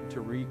need to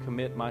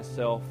recommit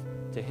myself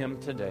to Him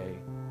today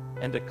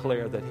and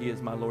declare that He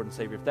is my Lord and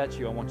Savior. If that's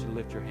you, I want you to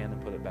lift your hand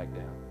and put it back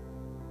down.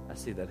 I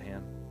see that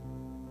hand.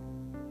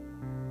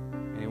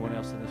 Anyone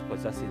else in this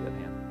place? I see that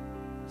hand.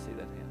 I see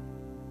that hand.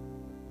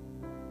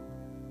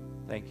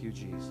 Thank you,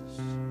 Jesus.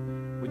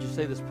 Would you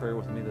say this prayer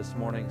with me this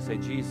morning? Say,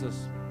 Jesus,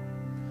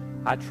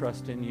 I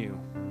trust in you.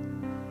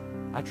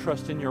 I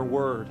trust in your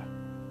word.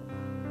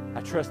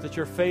 I trust that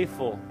you're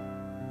faithful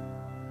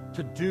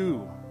to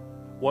do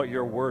what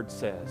your word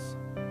says.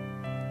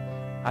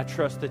 I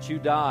trust that you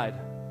died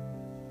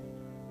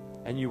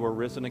and you were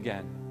risen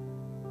again.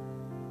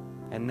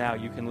 And now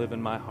you can live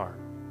in my heart.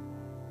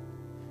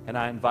 And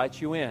I invite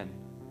you in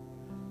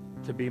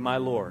to be my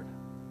Lord,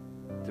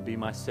 to be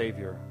my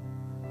Savior,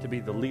 to be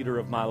the leader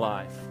of my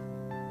life.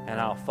 And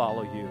I'll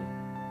follow you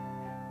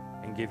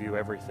and give you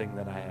everything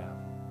that I have.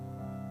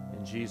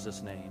 In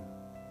Jesus' name,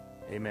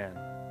 amen.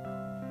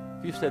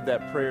 If you said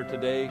that prayer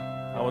today,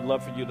 I would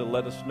love for you to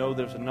let us know.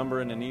 There's a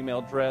number and an email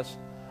address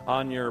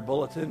on your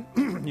bulletin.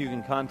 You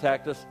can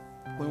contact us.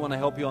 We want to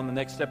help you on the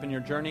next step in your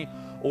journey,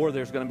 or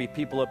there's going to be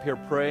people up here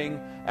praying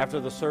after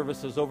the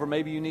service is over.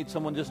 Maybe you need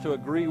someone just to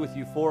agree with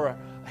you for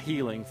a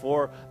healing,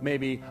 for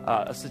maybe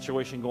a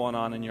situation going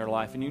on in your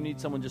life, and you need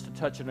someone just to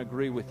touch and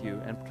agree with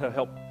you and to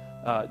help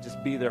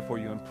just be there for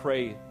you and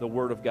pray the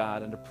Word of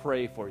God and to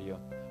pray for you.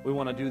 We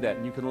want to do that,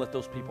 and you can let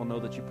those people know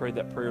that you prayed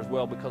that prayer as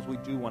well, because we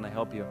do want to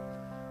help you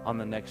on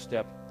the next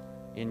step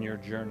in your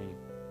journey.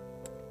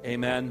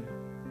 Amen.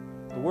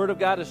 The Word of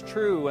God is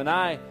true, and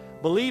I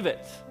believe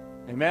it.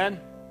 Amen.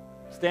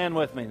 Stand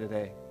with me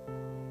today.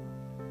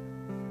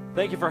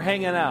 Thank you for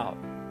hanging out.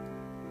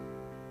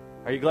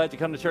 Are you glad to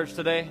come to church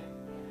today?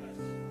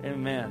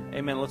 Amen.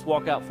 Amen. Let's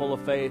walk out full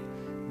of faith,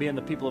 being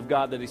the people of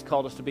God that He's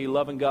called us to be,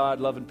 loving God,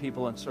 loving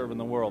people, and serving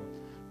the world.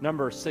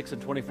 Numbers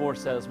 6:24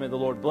 says, "May the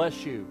Lord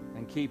bless you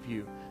and keep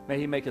you. May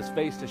He make His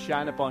face to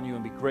shine upon you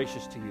and be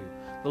gracious to you.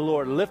 The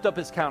Lord lift up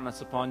His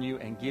countenance upon you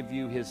and give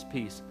you His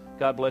peace."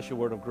 God bless you,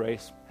 Word of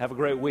Grace. Have a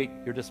great week.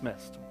 You're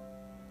dismissed.